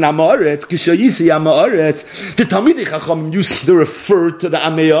 who was an Amaretz, Kishayisi Amaretz, the Talmidei Chachamim used to refer to the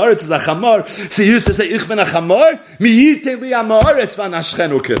Amei Haaretz as a chamar. So he used to say, Ich ben a chamar, mi yitei li Amaretz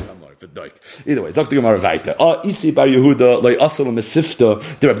v'anashchenu kechamar. Either way, Zok the Gemara weiter. Isi Bar Yehuda, like Asal Mesifta,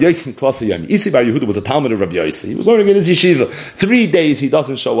 the Rabbi Yossi Klasa Yom. Isi Bar Yehuda was a Talmud of Rabbi Yossi. He was learning in his yeshiva. 3 days he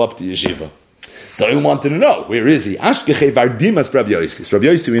doesn't show up to yeshiva. So he wanted to know, where is he? Ashkeche Vardimas Rabbi Yossi. Rabbi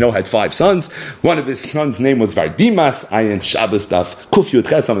Yossi, we know, had 5 sons. One of his sons' name was Vardimas. Ayin Shabbos Daf Kuf Yud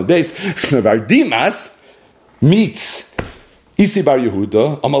Ches on the base. So Vardimas meets Isi Bar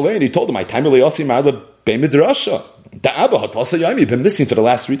Yehuda. Amalei, and he told him, I time Yossi Ma'ala Be Midrasha. The Abba Hatasa Yom, you've been missing for the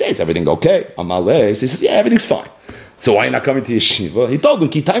last 3 days. Everything okay? Amalei. So he says, yeah, everything's fine. So why are you not coming to yeshiva? He told him,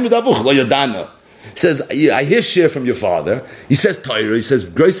 Ki time Davuch Lo Yadana. He says, I hear share from your father. He says Torah. He says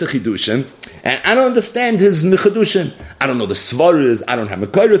Groise Chidushim, and I don't understand his Chidushim. I don't know the Svaras. I don't have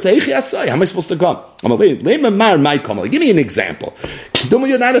Mekoros. How am I supposed to come? Amalei. Give me an example.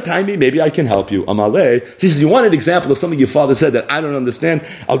 Maybe I can help you. Amalei. So he says, you want an example of something your father said that I don't understand?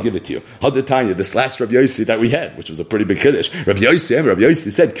 I'll give it to you. Hadetanya, this last Rabbi Yossi that we had, which was a pretty big kiddush. Rabbi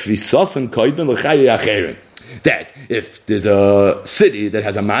Yossi said, Kvisasan koidben l'chayei acherim. That if there's a city that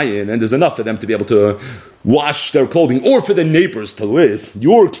has a mayin and there's enough for them to be able to wash their clothing, or for the neighbors to live,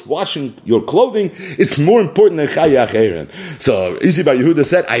 your washing your clothing is more important than chayei acherim. So Isi Bar Yehuda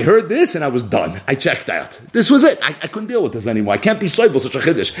said, I heard this and I was done. I checked out. This was it. I couldn't deal with this anymore. I can't be soivel such a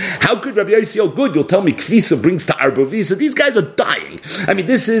chiddush. How could Rabbi Yossi, oh good, you'll tell me Kvisa brings to Arbovisa? These guys are dying. I mean,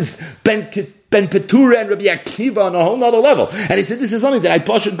 this is Ben Petura and Rabbi Akiva on a whole nother level. And he said, this is something that I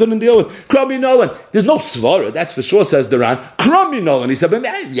Pasha couldn't deal with. Krami Nolan. There's no svara, that's for sure, says the Ran. Krami Nolan. He said, but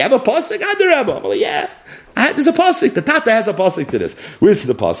man, you have a pasuk? I'm like, yeah. There's a pasuk. The Tata has a pasuk to this. Where's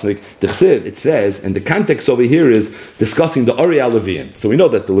the pasuk? The Chsiv, it says, and the context over here is discussing the Ori Levium. So we know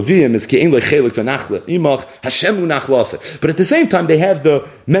that the Levium is Ke'en Lechelik V'Nachle Imach Hashemu Nachlase. But at the same time, they have the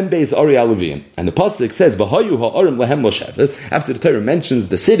Membez Ori Levium. And the pasuk says, V'Hayu Ha'orim Lehem Losheves. After the Torah mentions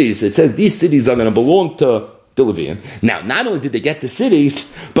the cities, it says these cities are going to belong to the Levium. Now, not only did they get the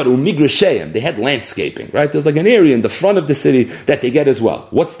cities, but Umigrasheim, they had landscaping, right? There's like an area in the front of the city that they get as well.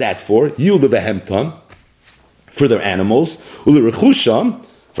 What's that for? Yul V'Hemtam, for their animals, Ulerechusham,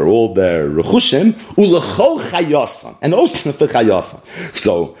 for all their rechushim, Ulechol Chayasam, and also for Chayasam.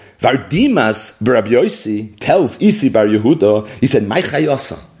 So, Vardimas Rabbi Yossi tells Isi Bar Yehuda, he said, my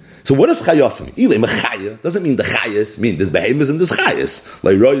Chayasam. So what does chayas mean? Ile mechaya doesn't mean the chayas mean there's behemoths and there's chayas.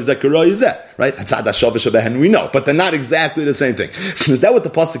 Like roy is that, right? Hatzad hashav shebehen we know, but they're not exactly the same thing. So is that what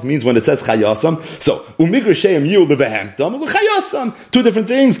the pasuk means when it says chayasam? So umigrasheim yiu levehemtam chayasam, 2 different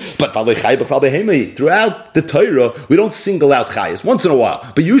things. But valei b'chal behemei, throughout the Torah we don't single out chayas once in a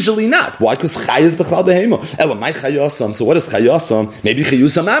while, but usually not. Why? Because chayas b'chal behemei. Ela my chayasam. So what is chayasam? Maybe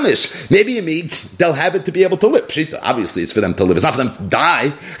chayusam amish. Maybe it means they'll have it to be able to live. Pshita, obviously it's for them to live. It's not for them to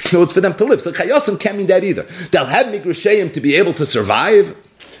die. So it's for them to live. So chayosim can't mean that either. They'll have migrasheim to be able to survive.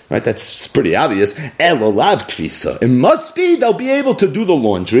 Right, that's pretty obvious. Elolav kvisa. It must be they'll be able to do the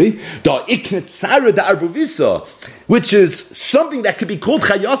laundry. Da iknetzara da arbuvisa, which is something that could be called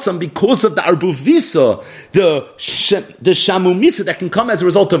chayasam because of the arbuvisa, the shamumisa that can come as a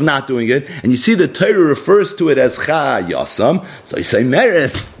result of not doing it. And you see the Torah refers to it as chayasam. So you say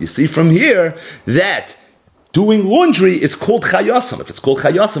meres. You see from here that doing laundry is called chayasam. If it's called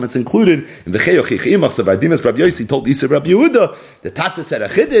chayasam, it's included in the cheyochichimach. So Vardimas Rabbi Yossi told Isa Rabbi Yehuda, the Tata said a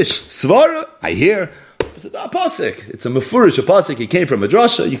chiddush, svara, I hear. It's a pasuk. It's a mefurish, a pasuk. He came from a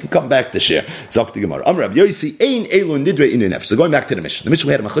drasha. You can come back to share. Zok the Gemara. Amar Rabbi Yossi, ein elu nidre inu nefesh. So going back to the Mishnah. The Mishnah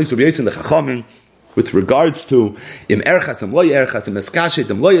we had a machlokes Rabbi Yossi and the Chachamim with regards to im erchatz, im lo erchatz, im eskashet,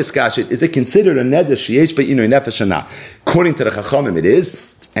 im lo eskashet. Is it considered a neder sheyesh by inu nefesh or not? According to the Chachamim, it is.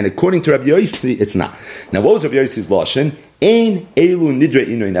 And according to Rabbi Yossi, it's not. Now, what was Rabbi Yossi's lashon? Ein elu nidre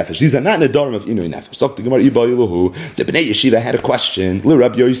inui nefesh. These are not nedarim of inui nefesh. So the Gemara Iba Yehuhu, the Bnei Yeshiva had a question. Le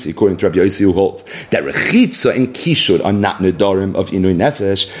Rabbi Yossi, according to Rabbi Yossi, who holds that rechitza and kishur are not nedarim of inui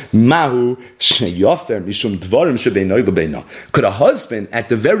nefesh. Mahu sheyofer mishum dvarim shebeinoi lebeina. Could a husband, at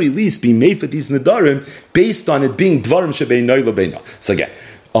the very least, be made for these nedarim based on it being dvarim shebeinoi lebeina? So again,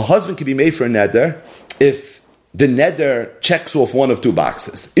 a husband can be made for a neder if the neder checks off one of two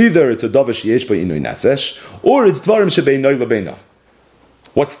boxes. Either it's a davar sheyesh by inui nefesh, or it's dvarim shebeinoi lebeina.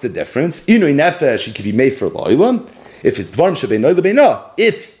 What's the difference? Inui nefesh, he can be made for lo'ilam. If it's dvarim shebeinoi lebeina,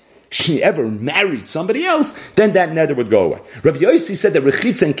 if she ever married somebody else, then that neder would go away. Rabbi Yossi said that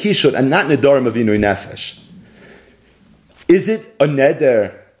rechitz and kishur are not nedarim of inui nefesh. Is it a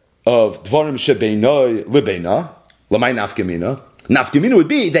neder of dvarim shebeinoi lebeina? Lamai nafkamina. Nafkamina would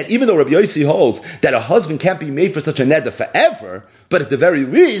be that even though Rabbi Yossi holds that a husband can't be made for such a neder forever, but at the very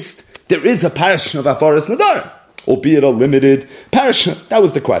least, there is a parasha of afaras nedarim, albeit a limited parasha. That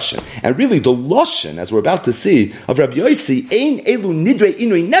was the question. And really, the lashon, as we're about to see, of Rabbi Yossi, ein elu nidre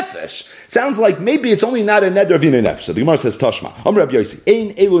inui nefesh, sounds like maybe it's only not a neder of inui nefesh. So the Gemara says, Tashma, Rabbi Yossi,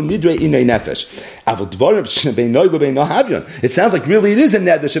 ein elu nidre inui nefesh, avol dvarim shebeinoi lebeina havyon. It sounds like really it is a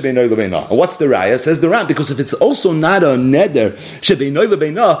neder shebeinoi lebeina. And what's the raya? Says the Ram, because if it's also not a neder shebeinoi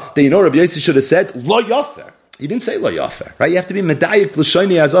lebeina, then Rabbi Yossi should have said, lo yafer. He didn't say lo yafer, right? You have to be medayik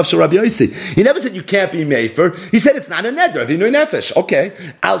l'shoni azav shel Rabbi Yossi. He never said you can't be mefer. He said it's not a neder of inui nefesh. Okay,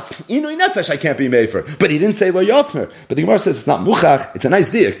 out inui nefesh I can't be mefer, but he didn't say lo yafer. But the Gemara says it's not muchach. It's a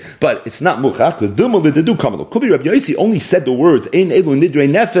nice diak, but it's not muchach because dilma lididu kamalo. Could be Rabbi Yossi only said the words ein elu nidrei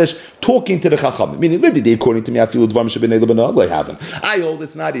nefesh talking to the chacham. Meaning lididi according to me I feel dvarim shebeinoi lebeina I haven't. I hold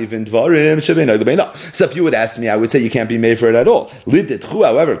it's not even dvarim shebeinoi lebeina. So if you would ask me, I would say you can't be mefer it at all. Lididchu,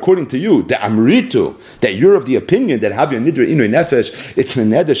 however, according to you, the amritu that you're of the opinion that have your nidra inui nefesh, it's the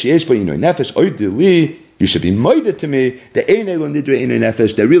neder sheyesh by inui nefesh. Oidili, you should be moided to me the ein elu nidra inui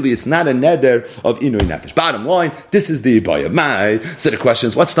nefesh. That really it's not a neder of inui nefesh. Bottom line, this is the ibaya of my. So the question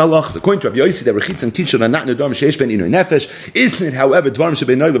is, what's the halach? According to Rabbi Yossi, that rechitz and kishur are not nedarim sheyesh by inui nefesh. Isn't it, however, dvarim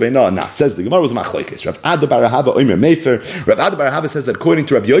shebeinoi lebeina? Not. Says the Gemara was machlokes. Rav Ada bar Ahava oimer mefer. Rav Ada bar Ahava says that according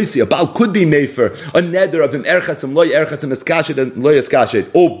to Rabbi Yossi, a baal could be mefer a neder of him erchatz and loy erchatz and eskashet and loy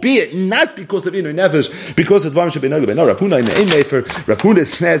eskashet, albeit not because of inui nefesh, because of dvarim shebeinoi lebeina. Rav Huna in the ein mefer. Rav Huna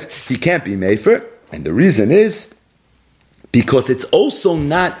says he can't be mefer. And the reason is because it's also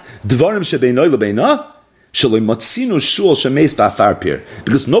not dvarim shebeinoi lebeina shaloi matzinu shul shemeis ba'afar pir,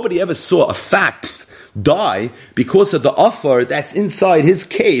 because nobody ever saw a fact die because of the offer that's inside his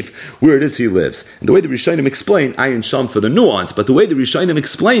cave where it is he lives. And the way the Rishonim explain, Ayin Sham for the nuance, but the way the Rishonim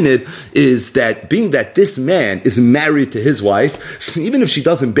explain it is that being that this man is married to his wife, so even if she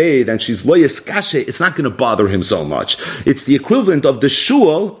doesn't bathe and she's lo yeskashe, it's not going to bother him so much. It's the equivalent of the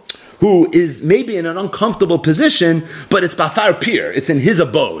shul who is maybe in an uncomfortable position, but it's bafar pir, it's in his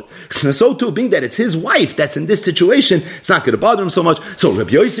abode. So too, being that it's his wife that's in this situation, it's not going to bother him so much. So Rabbi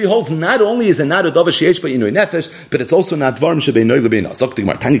Yossi holds not only is it not a davar sheyesh by inui nefesh, but it's also not dvarim shebeinoi lebeina. Zok the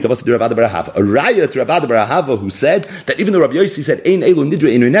Gemara, Tani kavas de Rav Ada bar Ahava, a raya to Rav Ada bar Ahava who said that even though Rabbi Yossi said ein elu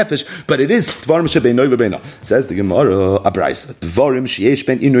nidre inui nefesh, but it is dvarim shebeinoi lebeina. Says the Gemara, abraisa, dvarim sheyesh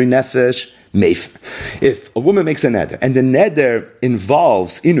ben inui nefesh. Mefer. If a woman makes a neder, and the neder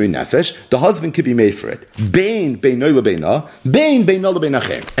involves inui nefesh, the husband could be made for it. Bein beinoi lebeina, bein beino lebein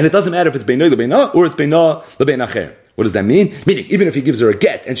acher. And it doesn't matter if it's beinoi lebeina or it's beino lebein acher. What does that mean? Meaning, even if he gives her a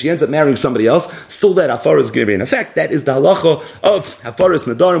get and she ends up marrying somebody else, still that hafara is going to be in effect. That is the halacha of hafaras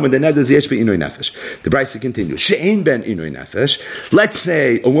nedarim when the neder is yesh be inui nefesh. The Brisa continues. She'ein ben inui nefesh. Let's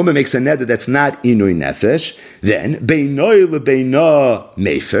say a woman makes a neder that's not inui nefesh. Then beinoi lebeina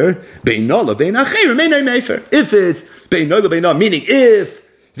mefer, beino lebein acher, meinoi mefer. If it's beinoi lebeina, meaning if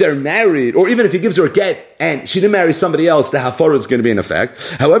they're married, or even if he gives her a get and she didn't marry somebody else, the hafara is going to be in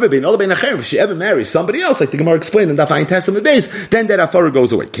effect. However, if she ever marries somebody else, like the Gemara explained in Daf Ayin Testament base, then that hafara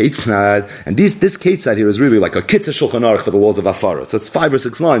goes away. Ketzad, and this ketzad here is really like a kitzah shulchan aruch for the laws of hafara. So it's 5 or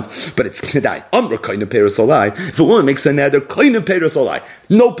 6 lines, but it's kedai. Amra koinem peiros olai. If a woman makes a neder, koinem peiros olai.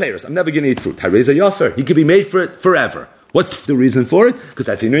 No peiros. I'm never going to eat fruit. Hareza yafer. He could be made for it forever. What's the reason for it? Because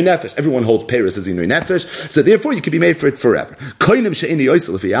that's Inui Nefesh. Everyone holds Paris as Inui Nefesh, so therefore you can be made for it forever.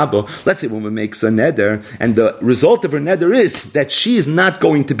 Let's say a woman makes a neder, and the result of her neder is that she is not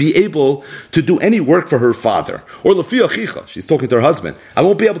going to be able to do any work for her father. Or Lefi Achicha, she's talking to her husband, I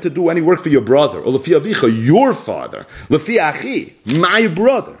won't be able to do any work for your brother. Or Lefi Avicha, your father. Lefi Achi, my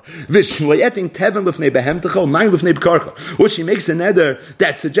brother. Or she makes a neder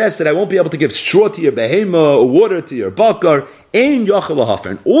that suggests that I won't be able to give straw to your behema or water to your bakar. In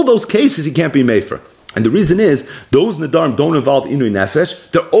all those cases, he can't be made for. And the reason is, those nedarim don't involve inui nefesh.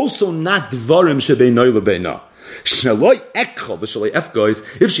 They're also not dvarim shebeinoy lebeina. If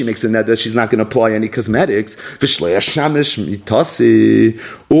she makes a neder, she's not going to apply any cosmetics.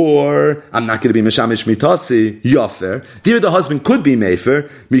 Or I'm not going to be mishamish mitasi. Yafer. There, the husband could be mefer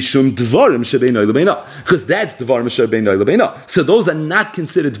mishum dvarim shebeinoy lebeina, because that's dvarim shebeinoy lebeina. So those are not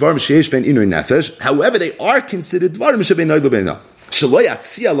considered dvarim sheyesh ben inui nefesh. However, they are considered dvarim shebeinoy lebeina. I'm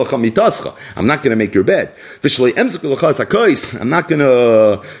not going to make your bed. I'm not going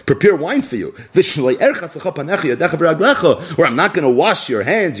to prepare wine for you. Or I'm not going to wash your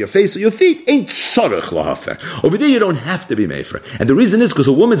hands, your face, or your feet. Over there, you don't have to be mefer. And the reason is because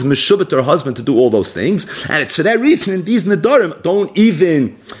a woman's meshubet to her husband to do all those things. And it's for that reason these nedarim don't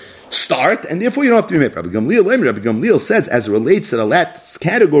even start, and therefore you don't have to be mefer. Rabbi Gamliel says, as it relates to the last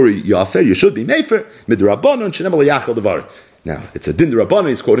category, yafer, you should be mefer. Midrabanon shenem l'yachal devar. Now, it's a din d'Rabbanan,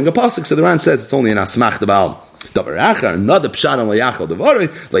 he's quoting a pasuk, so the Ran says it's only an asmach d'baal. Davar achar, another pshat on l'yachal devaroi,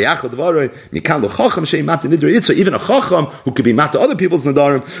 mikan l'chacham she'im mata nidra yitzah, even a chacham who could be mata other people's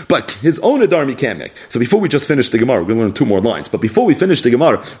nadarim, but his own nadarim he can't make. So before we just finish the Gemara, we're going to learn 2 more lines, but before we finish the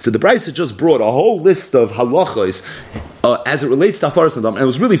Gemara, so the Brisa just brought a whole list of halachos as it relates to afaras nadarim, and it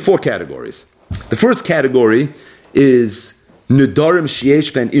was really 4 categories. The first category is nadarim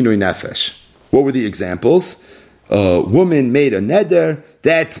sheyesh ben inui nefesh. What were the examples? A woman made a neder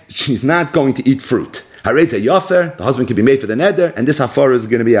that she's not going to eat fruit. Hareza yafer, the husband can be made for the neder, and this hafara is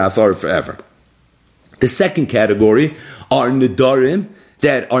going to be a hafara forever. The second category are nedarim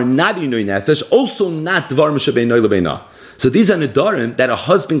that are not inui nefesh, also not dvar m'shabeinoi lebeina. So these are nedarim that a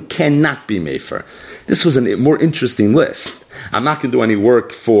husband cannot be made for. This was a more interesting list. I'm not going to do any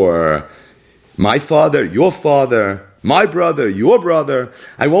work for my father, your father, my brother, your brother.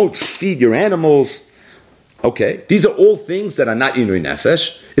 I won't feed your animals. Okay, these are all things that are not inui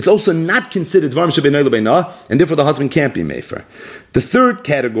nefesh. It's also not considered dvarim shebeinoy lebeina, and therefore the husband can't be mefer. The third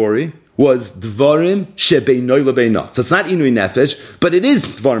category was dvarim shebeinoy lebeina. So it's not inui nefesh, but it is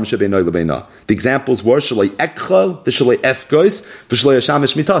dvarim shebeinoy lebeina. The examples were shalei ekchal, the shalei efgois, the shalei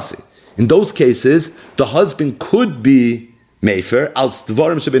hashamish mitasi. In those cases, the husband could be mefer,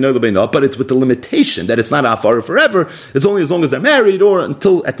 but it's with the limitation that it's not afar forever. It's only as long as they're married, or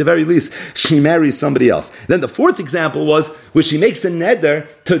until at the very least she marries somebody else. Then the fourth example was where she makes a neder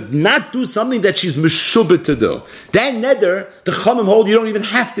to not do something that she's meshubet to do. That neder, the Chachamim hold, you don't even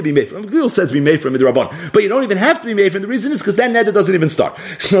have to be mefer. Gil says be mefer midrabban, but you don't even have to be mefer. And the reason is because that neder doesn't even start.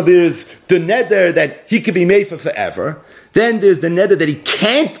 So there's the neder that he could be mefer forever. Then there's the neder that he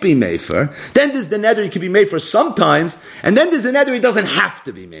can't be mefer. Then there's the neder he can be mefer sometimes. And then there's the neder he doesn't have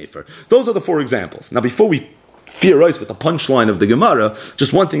to be mefer. Those are the 4 examples. Now, before we theorize with the punchline of the Gemara,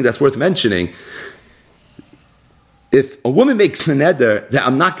 just one thing that's worth mentioning. If a woman makes a neder that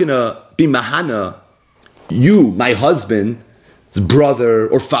I'm not going to be mahana, you, my husband, brother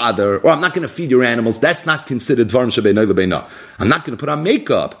or father, or I'm not going to feed your animals, that's not considered dvarim shebeinoy lebeina. I'm not going to put on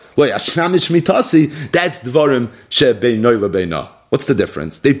makeup. That's dvarim shebeinoy lebeina. What's the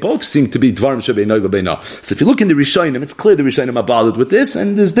difference? They both seem to be dvarim shebeinoy lebeina. So if you look in the Rishonim, it's clear the Rishonim are bothered with this,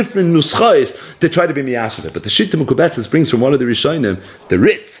 and there's different nuschais that try to be miyashiv it. But the Shita Mekubetzes brings from one of the Rishonim, the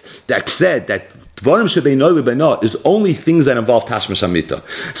Ritz, that said that dvarim shebeinoy lebeina is only things that involve tashmish amita.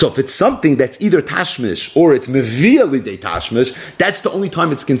 So if it's something that's either tashmish or it's mevia lidei tashmish, that's the only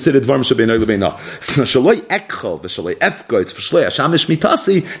time it's considered dvarim shebeinoy lebeina. So shaloi ekchal v'shaloi efgoitz v'shaloi hashamish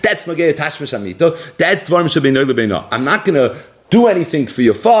mitasi, that's nogei tashmish amita. That's dvarim shebeinoy lebeina. I'm not going to do anything for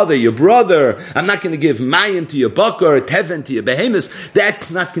your father, your brother. I'm not going to give mayim to your bakar, teven to your behemoths. That's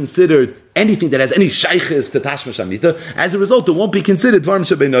not considered anything that has any shaykhis to tashmish amita. As a result, it won't be considered dvarim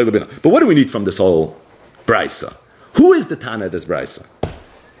shebeinoy lebeina. But what do we need from this whole brisa? Who is the Tana of this brisa?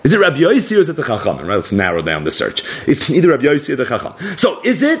 Is it Rabbi Yossi or is it the Chachamim? Right, let's narrow down the search. It's either Rabbi Yossi or the Chacham. So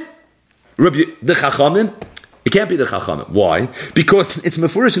is it the Chachamim? It can't be the Chachamim. Why? Because it's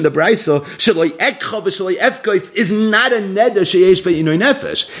mefurish in the Brayso. Shaloi ekcha v'shaloi efkos is not a neder sheyesh be'inoi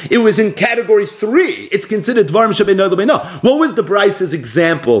nefesh. It was in category 3. It's considered dvarim shebeino lebeino. What was the Brayso's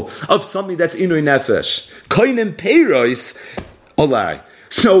example of something that's inoi nefesh? Koinim peiros olai.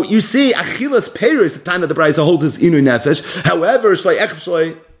 So you see, achilas peiros, the time that the Brayso holds is inoi nefesh. However, shaloi ekcha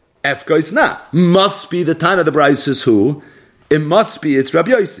v'shaloi efkos not. Must be the time of the Brayso's who? It must be, it's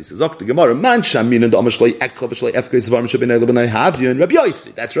Rabbi Yossi. Says, the Gemara, man shamin and amashloi ekcha v'shloi efkos varm shebenei lebenei havyu and Rabbi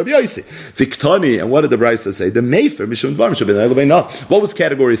Yossi. That's Rabbi Yossi. Viktani, and what did the Brayso say? The mefer mishum varm shebenei lebenei. What was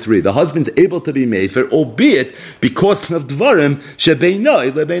category 3? The husband's able to be mefer, albeit because of dvarim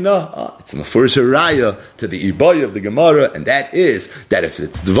shebenei lebenei. It's a mefurish raya to the ibaya of the Gemara, and that is that if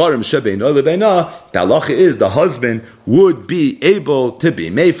it's dvarim shebenei lebenei, the halacha is the husband would be able to be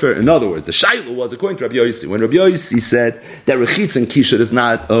mefer. In other words, the shayla was according to Rabbi Yossi. When Rabbi Yossi said that rechitz and kisha is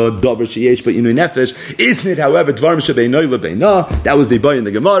not a davar sheyesh but inui nefesh, isn't it? However, dvarim shebeino lebeina. That was the boy in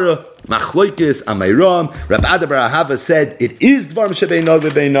the Gemara. Machloikis Amayram. Rav Ada bar Ahava said it is dvarim shebeino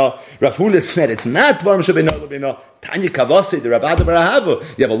lebeina. Rav Huna said it's not dvarim shebeino lebeina. Tanya Kavase, the Rav Ada bar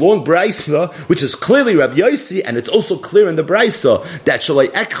Ahava. You have a long brayso which is clearly Rabbi Yossi, and it's also clear in the brayso that shaloi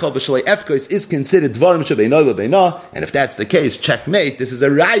ekcha v'shaloi efkos is considered dvarim shebeino lebeina. And if that's the case, checkmate. This is a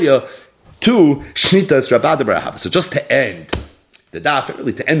raya to Shnitas Rav Ada bar Ahava. So just to end the daf, and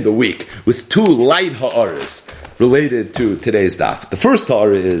really to end the week, with 2 light ha'aras related to today's daf. The first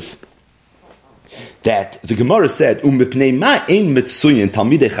ha'ara is that the Gemara said, "Umipnei ma ein mitzuyin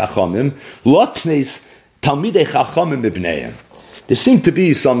talmidei chachamim lotneis talmidei chachamim ibneiim." There seemed to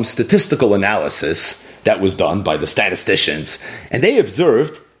be some statistical analysis that was done by the statisticians, and they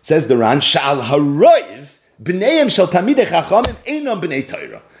observed, says the Ran, "Shal haroiv bneiim shal talmidei chachamim einam bnei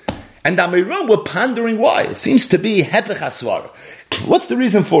Torah." And the Amiram were pondering why. It seems to be hepech hasvara. What's the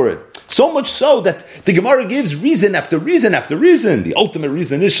reason for it? So much so that the Gemara gives reason after reason after reason. The ultimate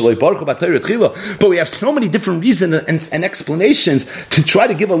reason is Shalei Baruch B'Torah Tchila. But we have so many different reasons and explanations to try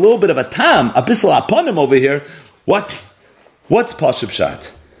to give a little bit of a tam, a bissel aponim over here. What's Pashut Pshat?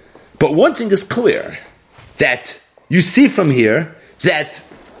 But one thing is clear, that you see from here that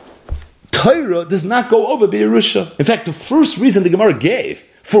Torah does not go over B'Yerusha. In fact, the first reason the Gemara gave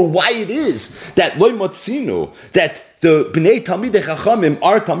for why it is that loy motzinu, that the bnei talmidei chachamim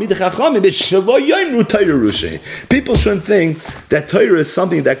are talmidei chachamim, it's shelo yomru Torah Yerusha. People shouldn't think that Torah is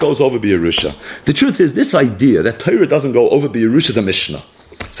something that goes over B'Yerusha. The truth is, this idea that Torah doesn't go over B'Yerusha is a Mishnah.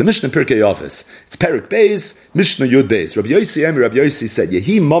 It's a Mishnah in Pirkei Avos. It's Perik Beis, Mishnah Yud Beis. Rabbi Yossi said,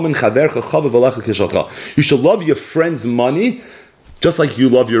 Yehi mamen chavercha chavav alecha kishalcha. You should love your friend's money just like you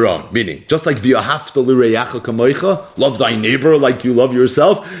love your own. Meaning, just like v'yahavta l'reyacha kamoicha, love thy neighbor like you love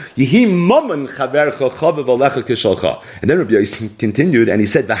yourself. Yehi mamen chavercha chavav alecha kishalcha. And then Rabbi Yossi continued, and he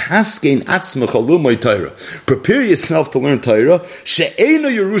said, V'haskein atzmecha l'umay Torah. Prepare yourself to learn Torah. She'eino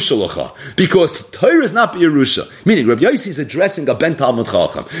Yerusha l'cha. Because Torah is not Yerusha. Meaning, Rabbi Yossi is addressing a ben Talmud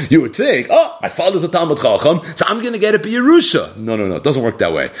Chacham. You would think, my father's a Talmud Chacham, so I'm going to get it Yerusha. No. It doesn't work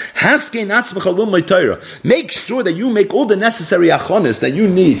that way. Haskein atzmecha l'umay Torah. Make sure that you make all the necessary that you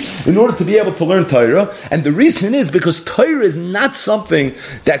need in order to be able to learn Torah, and the reason is because Torah is not something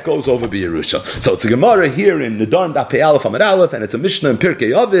that goes over B'Yerusha. So it's a Gemara here in Nedarim Daf Pei Aleph Amud Aleph, and it's a Mishnah in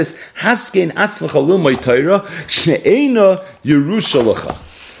Pirkei Avos. Haskein atzmecha l'umay Torah she'eina Yerusha l'cha.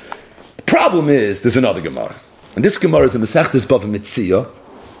 The problem is there's another Gemara, and this Gemara is in Masechtas Bava Metzia.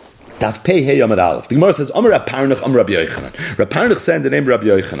 Daf Pei Hey Amud Aleph. The Gemara says, Amar Rab Parnach, Amar Rabbi Yochanan. Rab Parnach said in the name of Rabbi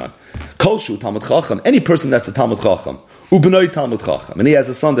Yochanan, Kol shu Talmud Chacham, any person that's a Talmud Chacham, Ubenoi Talmud Chacham, and he has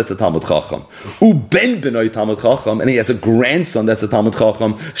a son that's a Talmud Chacham. Uben Benoi Talmud Chacham, and he has a grandson that's a Talmud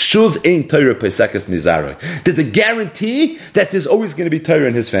Chacham. Shuv ein Torah Pesachas Mizaroi. There's a guarantee that there's always going to be Torah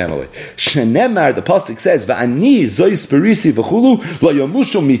in his family. Shenemar, the pasuk says, Va'ani zois perisi v'chulu lo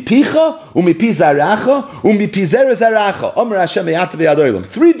yomushu mipicha umipi zaracha umipi zera zaracha. Omer Hashem eyat v'yadoilam.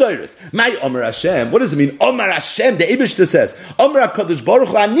 3 doiros. My Omer Hashem. What does it mean? Omer Hashem. The Eibishter says, Omer HaKadosh Baruch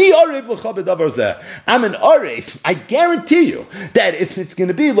Hu ani orev l'cha b'davar zeh. I'm an orev. I guarantee you that if it's going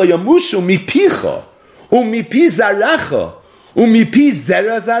to be lo yamushu mipicha umipi zaracha umipi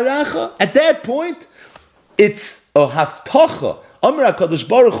zera zaracha, at that point it's a haftacha Amar HaKadosh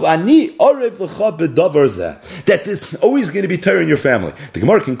Baruch Hu, Ani orev lecha b'davar zeh. That there's always going to be Torah in your family. The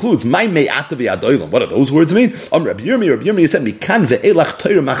Gemara concludes, Mai me'ata v'yadoilam. What do those words mean? Amar Rabbi Yirmiyah said, Mikan ve'elach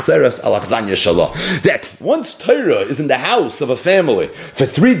Torah machzeres al achzanya shalah. That once Torah is in the house of a family for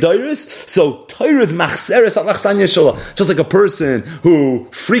 3 dairas, so Torah's machzeres al achzanya shalah. Just like a person who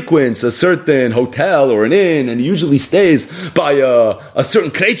frequents a certain hotel or an inn and usually stays by a certain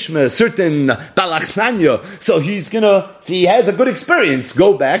kretschma, a certain balachsanya, so he's gonna, if he has a good experience,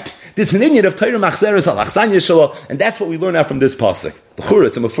 go back. There's an inyan of Torah machzeres al achzanya shalah, and that's what we learn out from this pasuk. L'chura,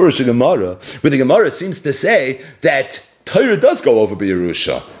 it's a mefurish Gemara, where the Gemara seems to say that Torah does go over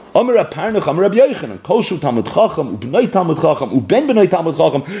b'Yerusha. Amar Parnuch, Amar Rabbi Yochanan, Kol Shu Talmud Chacham, Ubnei Talmud Chacham, Uben Benei Talmud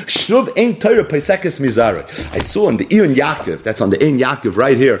Chacham, Shnuv Ein Torah Peisekes Mizareh. I saw in the Ein Yaakov, that's on the Ein Yaakov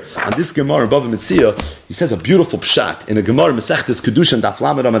right here, on this Gemara in Bava Metzia, he says a beautiful pshat in a Gemara Masechtes Kedushin Daf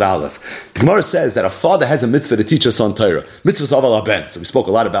Lamed Amud Aleph. The Gemara says that a father has a mitzvah to teach a son Torah. Mitzvah Zav Al Ben. So we spoke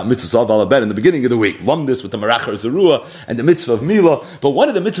a lot about Mitzvah Zav Al Ben in the beginning of the week. Lumdis with the Merachar Zerua and the mitzvah of Mila. But one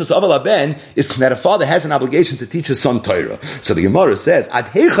of the mitzvahs of Al Ben is that a father has an obligation to teach his son Torah. So the Gemara says, Ad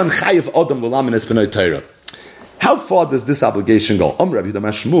Heichon Chayiv Adam L'Lamin Es B'nai Torah. How far does this obligation go? Rabbi Yehuda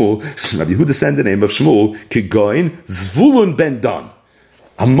Shmuel, Rabbi Yehuda said the name of Shmuel, Kigoin Zvulun ben Dan.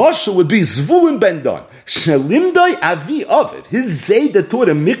 A mashal would be Zvulun ben Dan. Shelimdai avi ovid. His zayd that taught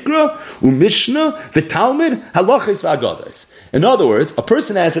a mikra, u'mishnah, v'talmid, halachis v'agadas. In other words, a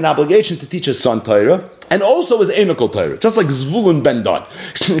person has an obligation to teach his son Torah, and also his enokal Torah, just like Zvulun ben Dan.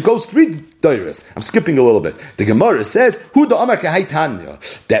 It goes 3 Torahs. I'm skipping a little bit. The Gemara says, Huda Amar Kahai Tanya,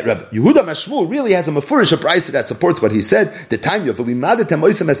 that Rabbi Yehuda Mashmul really has a mefurish, a price that supports what he said. The Tanya, V'limadetem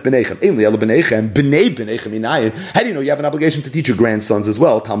oisem es b'neichem, Einli ela b'neichem, b'nei b'neichem inayin. How do you know you have an obligation to teach your grandsons as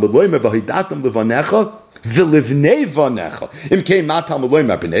well? Talmud loymer v'hidatem levanecha, v'livnei vanecha. Im kein ma Talmud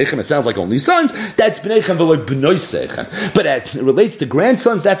loymer b'neichem, it sounds like only sons, that's b'neichem v'loy b'noisechem. But as it relates to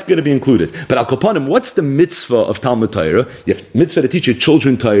grandsons, that's going to be included. But al kapanim, what's the mitzvah of Talmud Torah? You have mitzvah to teach your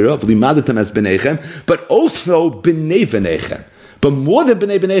children Torah, v'limadetem as b'neichem, but also b'nei v'neichem. But more than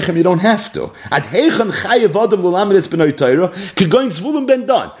b'nei b'neichem, you don't have to. Ad heichon chayev adam l'lamed es b'nei Torah, kegoin zvulun ben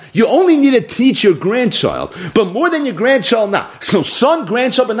Dan. You only need to teach your grandchild, but more than your grandchild now. So son,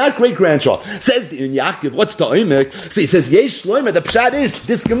 grandchild, but not great-grandchild. Says the in Yaakov, what's the oimek? So he says, yesh loimer, the pshat is,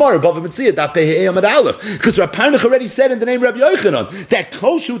 this Gemara, Bava Metzia, daf pehei amad aleph. Because Rav Parnuch already said in the name of Rabbi Yochanan, that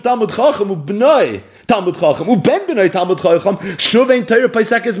kol shu Talmud Chacham u'bnei Talmud Chacham, u'ben b'nei Talmud Chacham, shuvein Torah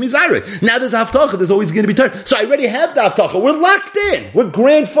peisekes mizareh. Now there's haftacha, there's always going to be Torah. So I already have the haftacha, we're locked in. We're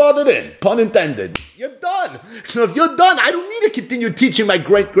grandfathered in. Pun intended. You're done. So if you're done, I don't need to continue teaching my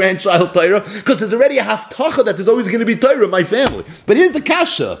great-grandchild Torah, because there's already a haftacha that there's always going to be Torah in my family. But here's the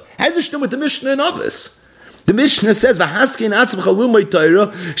kasha. How's it with the Mishnah in office? The Mishnah says, "V'haskein atzmcha lumay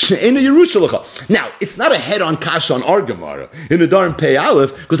Torah she'ena Yerusha." Now, it's not a head-on kasha on our Gemara in the Darn Pei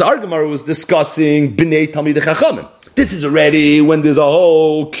Aleph, because our Gemara was discussing b'nei Talmidei Chachamim. This is already when there's a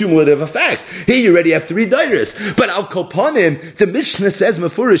whole cumulative effect. Here you already have 3 dairas. But al kopanim, the Mishnah says,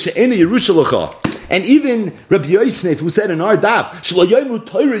 "Mefurish she'ena Yerusha." And even Rabbi Yosef, who said in our daf, "Shelo yomu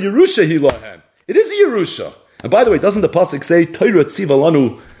Torah Yerusha hi lahem." It is a Yerusha. And by the way, doesn't the pasuk say, "Torah tziva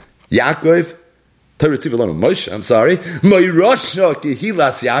lanu Yaakov"? Torah tziva lanu Moshe, I'm sorry. Moirosha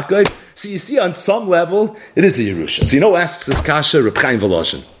kehilas Yaakov. So you see, on some level, it is a Yerusha. So you know who asks this kasha? Reb Chaim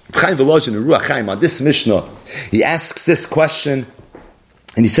Volozhin. Reb Chaim Volozhin in Ruach Chaim, on this Mishnah, he asks this question,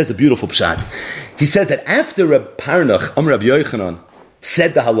 and he says a beautiful pshat. He says that after Reb Parnuch, Rabbi Yochanan,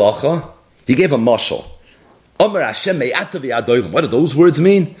 said the halacha, he gave a mashal. Omer Hashem me'atav yadoyim. What do those words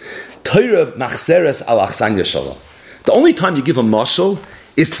mean? Torah machzeres al achzanya shalom. The only time you give a mashal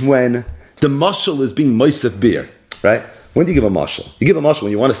is when the mashal is being moisef beer, right? When do you give a mashal? You give a mashal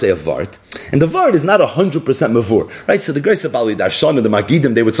when you want to say a vart, and the vart is not 100% mavur, right? So the Grace of Bali Darshan and the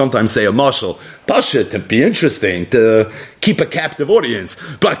Magidim, they would sometimes say a mashal, pasha, to be interesting, to keep a captive audience.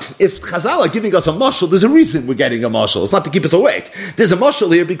 But if Chazal are giving us a mashal, there's a reason we're getting a mashal. It's not to keep us awake. There's a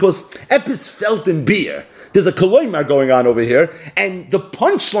mashal here because epis felt in beer. There's a koloimar going on over here, and the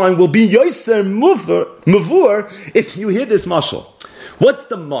punchline will be yoser mavur if you hear this mashal. What's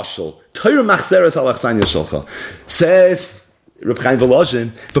the mashal? Torah machzeres al achsanya shalcha. Says Reb Chaim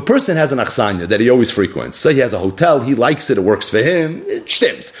Volozhin, if a person has an achsanya that he always frequents, say he has a hotel, he likes it, it works for him, it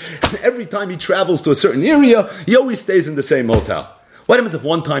shtims. Every time he travels to a certain area, he always stays in the same hotel. What happens if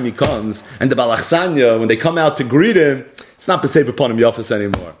one time he comes, and the Baal Achsanya, when they come out to greet him, it's not B'Seif upon him Yafas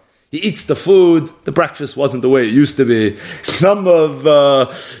anymore. He eats the food, the breakfast wasn't the way it used to be. Some of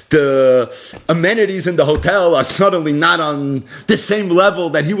the amenities in the hotel are suddenly not on the same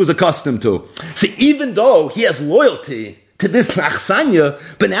level that he was accustomed to. See, even though he has loyalty to this Achsanya,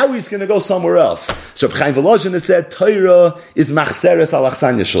 but now he's going to go somewhere else. So Reb Chaim Volozhin has said, Torah is Machseres al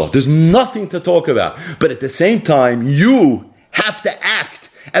Achsanya Shalach. There's nothing to talk about. But at the same time, you have to act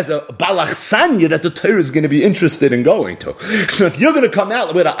as a balachsanya that the Torah is going to be interested in going to. So if you're going to come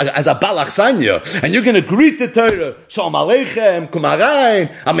out with as a balachsanya and you're going to greet the Torah, Shalom Aleichem,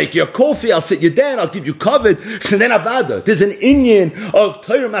 Kumarayim, I'll make you a coffee, I'll sit you down, I'll give you covet, so then avada. There's an inyan of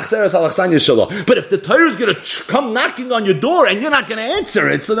Torah machseres alachsanya shalom. But if the Torah is going to come knocking on your door and you're not going to answer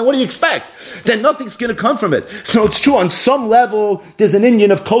it, so then what do you expect? Then nothing's going to come from it. So it's true, on some level, there's an inyan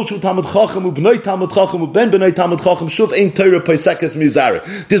of kol shu Talmud Chacham, ubnei Talmud Chacham, uben bnei Talmud Chacham, shuv ein Torah peisekes mizare.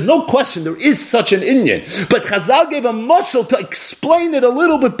 There's no question there is such an inyan. But Chazal gave a mashal to explain it a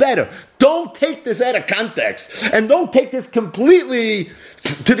little bit better. Don't take this out of context. And don't take this completely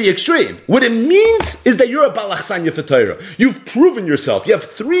to the extreme. What it means is that you're a balachsanya for Torah. You've proven yourself. You have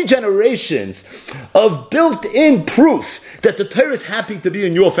 3 generations of built-in proof that the Torah is happy to be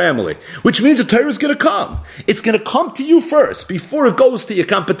in your family. Which means the Torah is going to come. It's going to come to you first before it goes to your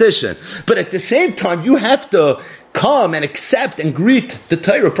competition. But at the same time, you have to come and accept and greet the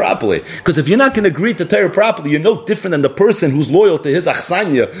Torah properly. Because if you're not going to greet the Torah properly, you're no different than the person who's loyal to his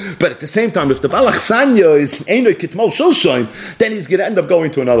achsanya. But at the same time, if the Baal achsanya is Einoi Kitmol Shulshoim, then he's going to end up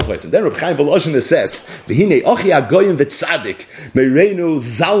going to another place. And then Reb Chaim Volozhin says, V'hinei ochi agoyim v'tzadik mereinu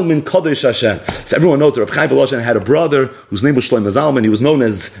zalmin kodesh Hashem. So everyone knows that Reb Chaim Volozhin had a brother whose name was Shlomo Zalman. He was known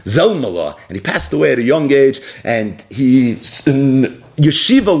as Zalmala. And he passed away at a young age. And he...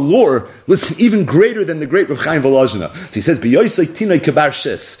 Yeshiva lore was even greater than the great Reb Chaim Volozhin. So he says, "B'yoysei tinoi kebar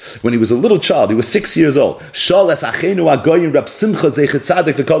shis." When he was a little child, he was 6 years old. Shal es achenu agoyim Reb Simcha zeichet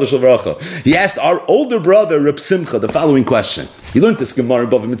tzadik v'kadosh l'varacha. He asked our older brother Reb Simcha the following question. He learned this Gemara in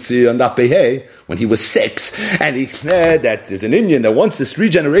Bava Metzia and Daf Pehei when he was 6, and he said that there's an Indian that once there's 3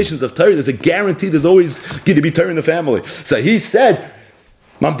 generations of Torah, there's a guarantee there's always going to be Torah in the family. So he said,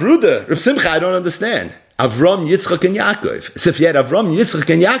 "My brother Reb Simcha, I don't understand. Avram, Yitzchak, and Yaakov. So if you had Avram, Yitzchak,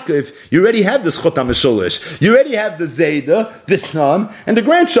 and Yaakov, you already have the Schot HaMesholish. You already have the Zayda, the son, and the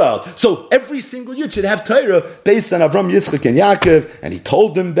grandchild. So every single yid should have Torah based on Avram, Yitzchak, and Yaakov." And he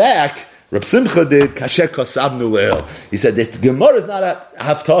told them back, Reb Simcha did, Kasher Kosabnu Le'el. He said that the Gemara is not a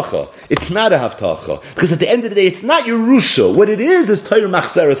haftacha. It's not a haftacha. Because at the end of the day, it's not Yerusha. What it is Torah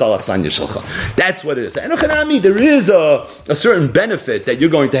Machseres al Achsanya Shalcha. That's what it is. And there is a certain benefit that you're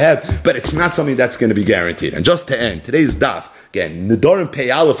going to have, but it's not something that's going to be guaranteed. And just to end, today's daf, again, Nedarim Pei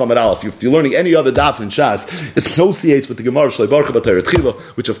Aleph Amar Aleph. If you're learning any other daf in Shas, associates with the Gemara Shlei Baruch B'Torah Tchila,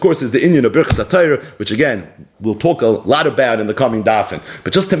 which of course is the Inyan of Birchas HaTorah, which again, we'll talk a lot about in the coming dafin.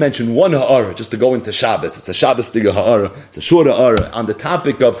 But just to mention one ha'ara, just to go into Shabbos, it's a Shabbos Diga ha'ara, it's a short ha'ara, on the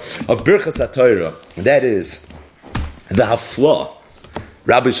topic of Birchas HaTorah, and that is the Hafla.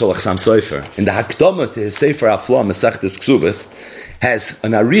 Rabbi Shalach Sam Sofer, in the Hakdama to his Sefer Hafla, Masechtes Ksubas, has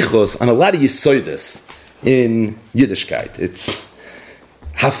an arichos on a lot of yisoides in Yiddishkeit. It's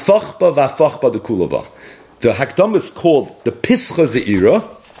hafachba v'afachba de kulaba. The Hakdama is called the Pischa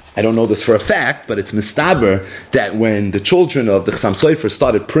Ze'ira. I don't know this for a fact, but it's mistaber that when the children of the Chassam Sofer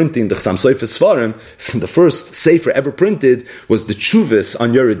started printing the Chassam Sofer Sfarim, so the first Sefer ever printed was the Chuvas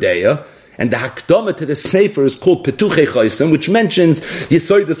on Yeridea. And the Hakdama to the Sefer is called Petuchei Chaysim, which mentions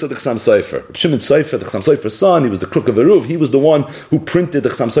Yesoidus of the Chassam Sofer. Shimon Sofer, the Chassam Sofer's son, he was the Crook of Eruv. He was the one who printed the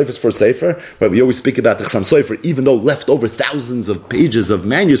Chassam Sofer's first Sefer. Right, we always speak about the Chassam Sofer, even though left over thousands of pages of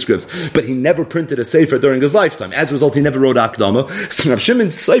manuscripts, but he never printed a Sefer during his lifetime. As a result, he never wrote Hakdama. So Rav Shimon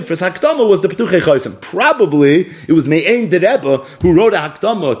Sofer's Hakdama was the Petuchei Chaysim. Probably it was Me'ein the Rebbe who wrote a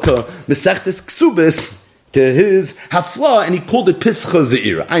Hakdama to Masechtes Ksubis, to his Hafla, and he called it Pischa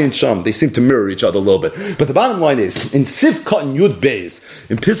Ze'ira. Ayin Sham, they seem to mirror each other a little bit. But the bottom line is, in Sivkot and Yud Beis,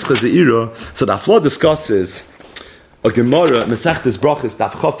 in Pischa Ze'ira, so the Hafla discusses a Gemara, Masechtes Brachos,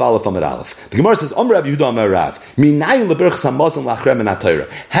 Daf Chaf Aleph Amar Aleph. The Gemara says, Amar Rav Yehuda Amar Rav, Minayin leBirchas HaMazon lachrei min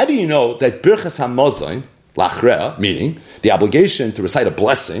haTorah. How do you know that Birchas HaMazon, lachrei, meaning the obligation to recite a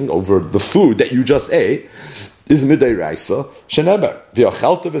blessing over the food that you just ate, is midday raisa sheneber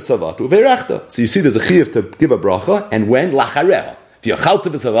v'yachalta v'savatu v'erachta. So you see, there's a chiyuv to give a bracha, and when lachareha v'yachalta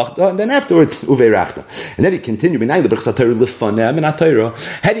v'savatu, and then afterwards uveirachta. And then he continued. How do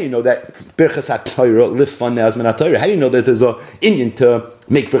you know that birchas haTorah lifaneh min haTorah? How do you know that there's a inyan to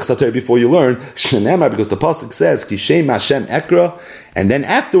make birchas haTorah before you learn? Shenemar, because the pasuk says Kishem Hashem Ekra, and then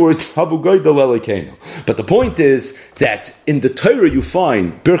afterwards Havu Goydel Elokeinu. But the point is that in the Torah you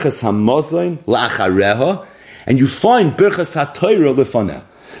find birchas hamazon lachareha, and you find Birchas HaTorah Lefaneh.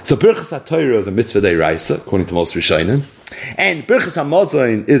 So Birchas HaTorah is a mitzvah deiraisa, according to most Rishonim, and Birchas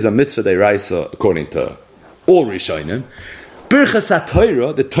HaMazon is a mitzvah deiraisa, according to all Rishonim. Birchas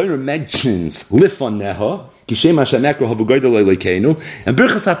HaTorah, the Torah mentions Lefaneha, Kishem Hashem Ekro Havu Goydel Elokeinu, and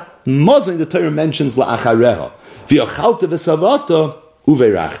Birchas HaMazon, the Torah mentions La'achareha, V'yochalta v'savata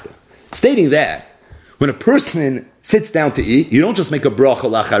uveirachta. Stating that, when a person sits down to eat, you don't just make a bracha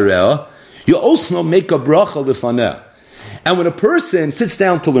La'achareha, you also make a bracha L'faneh. And when a person sits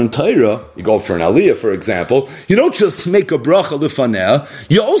down to learn Torah, you go for an aliyah, for example, you don't just make a bracha L'faneh,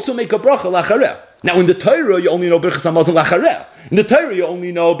 you also make a bracha La'achareha. Now, in the Torah, you only know Birchas HaMazon La'achareha. In the Torah, you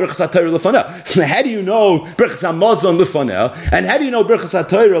only know Birchas HaTorah L'faneh. So how do you know Birchas HaMazon L'faneh? And how do you know Birchas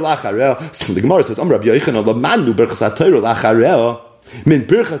HaTorah La'achareha? So the Gemara says, Amar Rabbi Yochanan, L'mandu Birchas HaTorah La'achareha min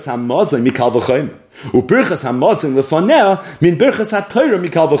Birchas HaMazon mikal v'chomer. U'Birchas HaMazon L'faneh min Birchas HaTorah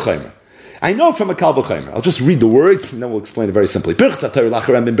mikal v'chomer. I know from a Kal V'chomer. I'll just read the words, and then we'll explain it very simply. Birchas HaTorah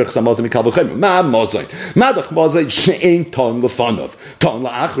La'achareha min Birchas HaMazon mikal v'chomer. Ma Mazon. Madach Mazon she'ein ton l'fanav. Ton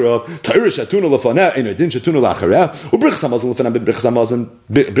la'acharav. Torah shetuna l'faneh. Ein odin shetuna la'achareha. U'Birchas HaMazon l'faneh min Birchas HaMazon.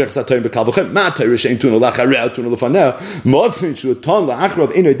 Birchas HaTorah mikal v'chomer. Ma Torah she'ein tuna l'achareha. Tuna l'faneh. Mazon she'ton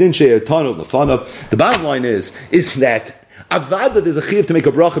la'acharav. Ein odin she'ton l'fanav. The bottom line is that Avada, there's a chiyuv to make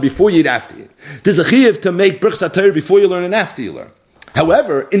a bracha before you eat, after you eat. There's a chiyuv to make Birchas HaTorah before you learn and after you learn.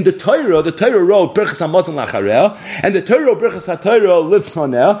 However, in the Torah wrote Birchas HaMazon La'achareha, and the Torah wrote Birchas HaTorah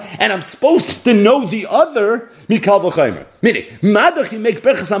L'faneh, and I'm supposed to know the other Mikal V'chomer. Meaning, Madach you make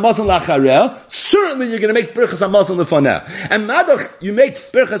Birchas HaMazon La'achareha, certainly you're going to make Birchas HaMazon L'faneh. And Madach you make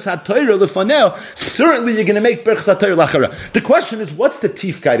Birchas HaTorah L'faneh, certainly you're going to make Birchas HaTorah La'achareha. The question is, what's the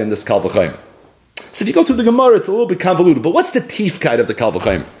tifkeit in this Kal V'chomer? So if you go through the Gemara, it's a little bit convoluted, but what's the tifkeit of the Kal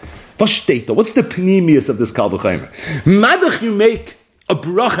V'chomer? What's the pnimius of this Kal V'chomer? Madach you make a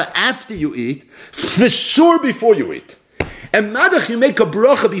bracha after you eat, for sure before you eat. And Madach, you make a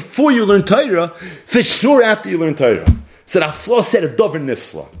bracha before you learn Torah, for sure after you learn Torah. So the Hafla said a dover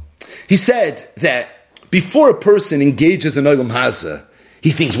nifla. He said that before a person engages in Olam Hazeh, he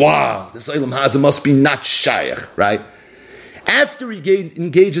thinks, wow, this Olam Hazeh must be not shaykh, right? After he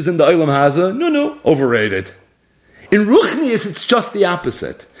engages in the Olam Hazeh, no, overrated. In Ruchnius, it's just the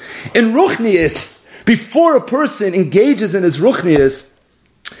opposite. In Ruchnius, before a person engages in his Ruchnius,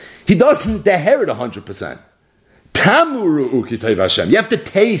 he doesn't deher it 100%. Tamuru ukitayv Hashem. You have to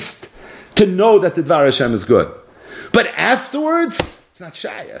taste to know that the Dvar Hashem is good. But afterwards, it's not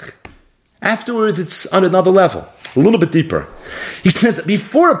shaykh. Afterwards, it's on another level, a little bit deeper. He says that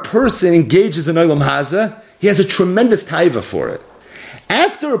before a person engages in Olam Hazeh, he has a tremendous taiva for it.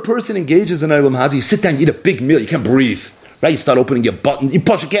 After a person engages in Olam Hazeh, you sit down, you eat a big meal, you can't breathe. Right? You start opening your buttons, you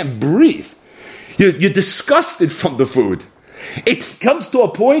can't breathe. You're disgusted from the food. It comes to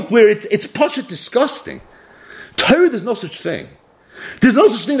a point where it's pasha disgusting. Torah, there's no such thing. There's no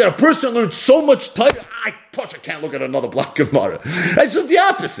such thing that a person learns so much Torah, I can't look at another block of Gemara. It's just the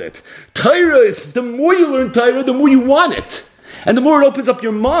opposite. Torah is, the more you learn Torah, the more you want it. And the more it opens up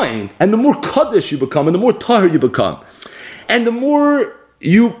your mind, and the more Kaddish you become, and the more Tahir you become. And the more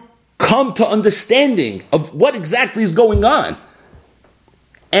you come to understanding of what exactly is going on.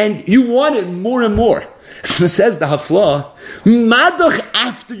 And you want it more and more. So says the Hafla, Madach,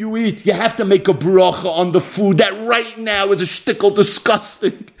 after you eat, you have to make a bracha on the food that right now is a shtickle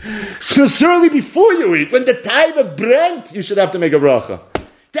disgusting. Sincerely, before you eat, when the taiva brennt, you should have to make a bracha.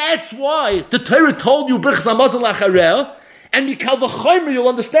 That's why the Torah told you Birchas HaMazon La'achareha, and Mikal V'chomer, you'll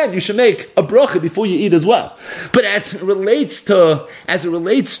understand you should make a bracha before you eat as well. But as it relates to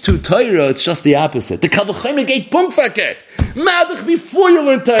Torah, it's just the opposite. The Kal V'chomer gate pumfaket. Madach, before you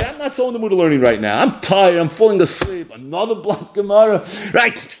learn Torah. I'm not so in the mood of learning right now. I'm tired, I'm falling asleep. Another block Gemara.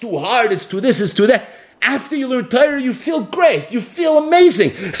 Right, it's too hard, it's too this, it's too that. After you learn Torah, you feel great, you feel amazing.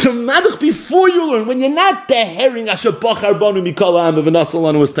 So Madach, before you learn, when you're not dehering Asher Bachar Banu Mikol Ha'am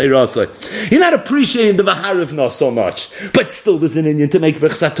V'Nasalanu was Torah, you're not appreciating the Vaharivna so much, but still there's an Indian to make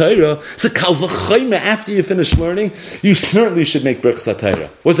Birchas Torah. So Kal V'chomer, after you finish learning, you certainly should make Birchas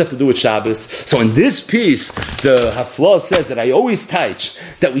Torah. What does that have to do with Shabbos? So in this piece, the Hafla says that I always teach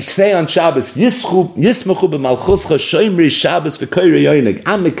that we say on Shabbos, Yismachu b'malchuscha shoymri Shabbos v'koyrei yoinig,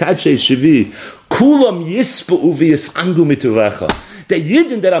 am mekadshei shvi, Kulam yispu v'yisangu mituvecha. The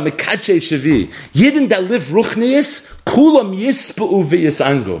Yidden that are mekadshei shvi, Yidden that live ruchnius, kulam yispu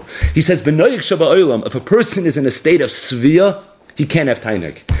v'yisangu. He says, b'noyik shaba'olam, if a person is in a state of svia, he can't have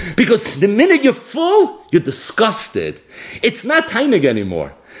tainig. Because the minute you're full, you're disgusted. It's not tainig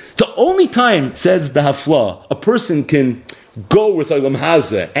anymore. The only time, says the Hafla, a person can go with Olam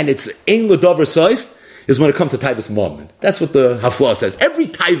Hazeh, and it's ein l'davar soif, is when it comes to Taivas Mammon. That's what the Hafla says. Every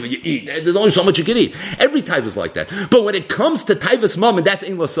Taiva you eat, there's only so much you can eat. Every Taiva is like that. But when it comes to Taivas Mammon, that's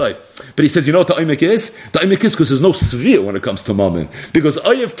Ein L'Soif. But he says, you know what the Oimek is? The Oimek is because there's no Svia when it comes to Mammon. Because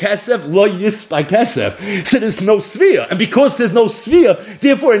Oyev Kesef, Lo Yis by Kesef. So there's no Svia. And because there's no Svia,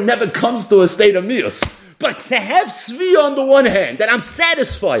 therefore it never comes to a state of Mius. But to have Svia on the one hand, that I'm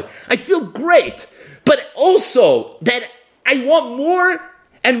satisfied, I feel great, but also that I want more,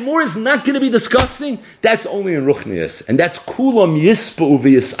 and more is not going to be disgusting, that's only in Ruchnias. And that's Kulam Yispa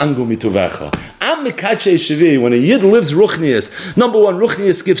Uviyas Angu Mituvecha. Am Mekache Shvi, when a Yid lives Ruchnias, number one,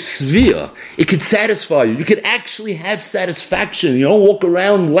 Ruchnias gives Svia. It could satisfy you. You could actually have satisfaction. You don't walk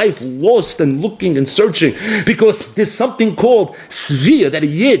around life lost and looking and searching, because there's something called Svia that a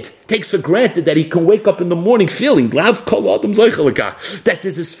Yid takes for granted, that he can wake up in the morning feeling that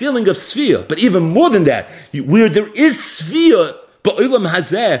there's this feeling of Svia. But even more than that, where there is Svia, but Ulam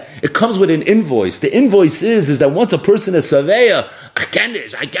Hazeh, it comes with an invoice. The invoice is that once a person is Saveya,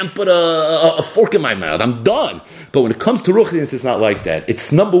 I can't put a fork in my mouth, I'm done. But when it comes to Ruchnias, it's not like that.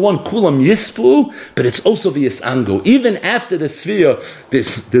 It's number one, Kulam Yispu, but it's also V'yis Ango. Even after the Svia,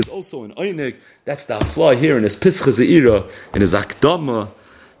 there's also an Einig. That's the Hafla here in his Pischa Ze'ira, in his Akdama,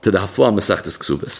 to the Hafla Masechtes Ksubas.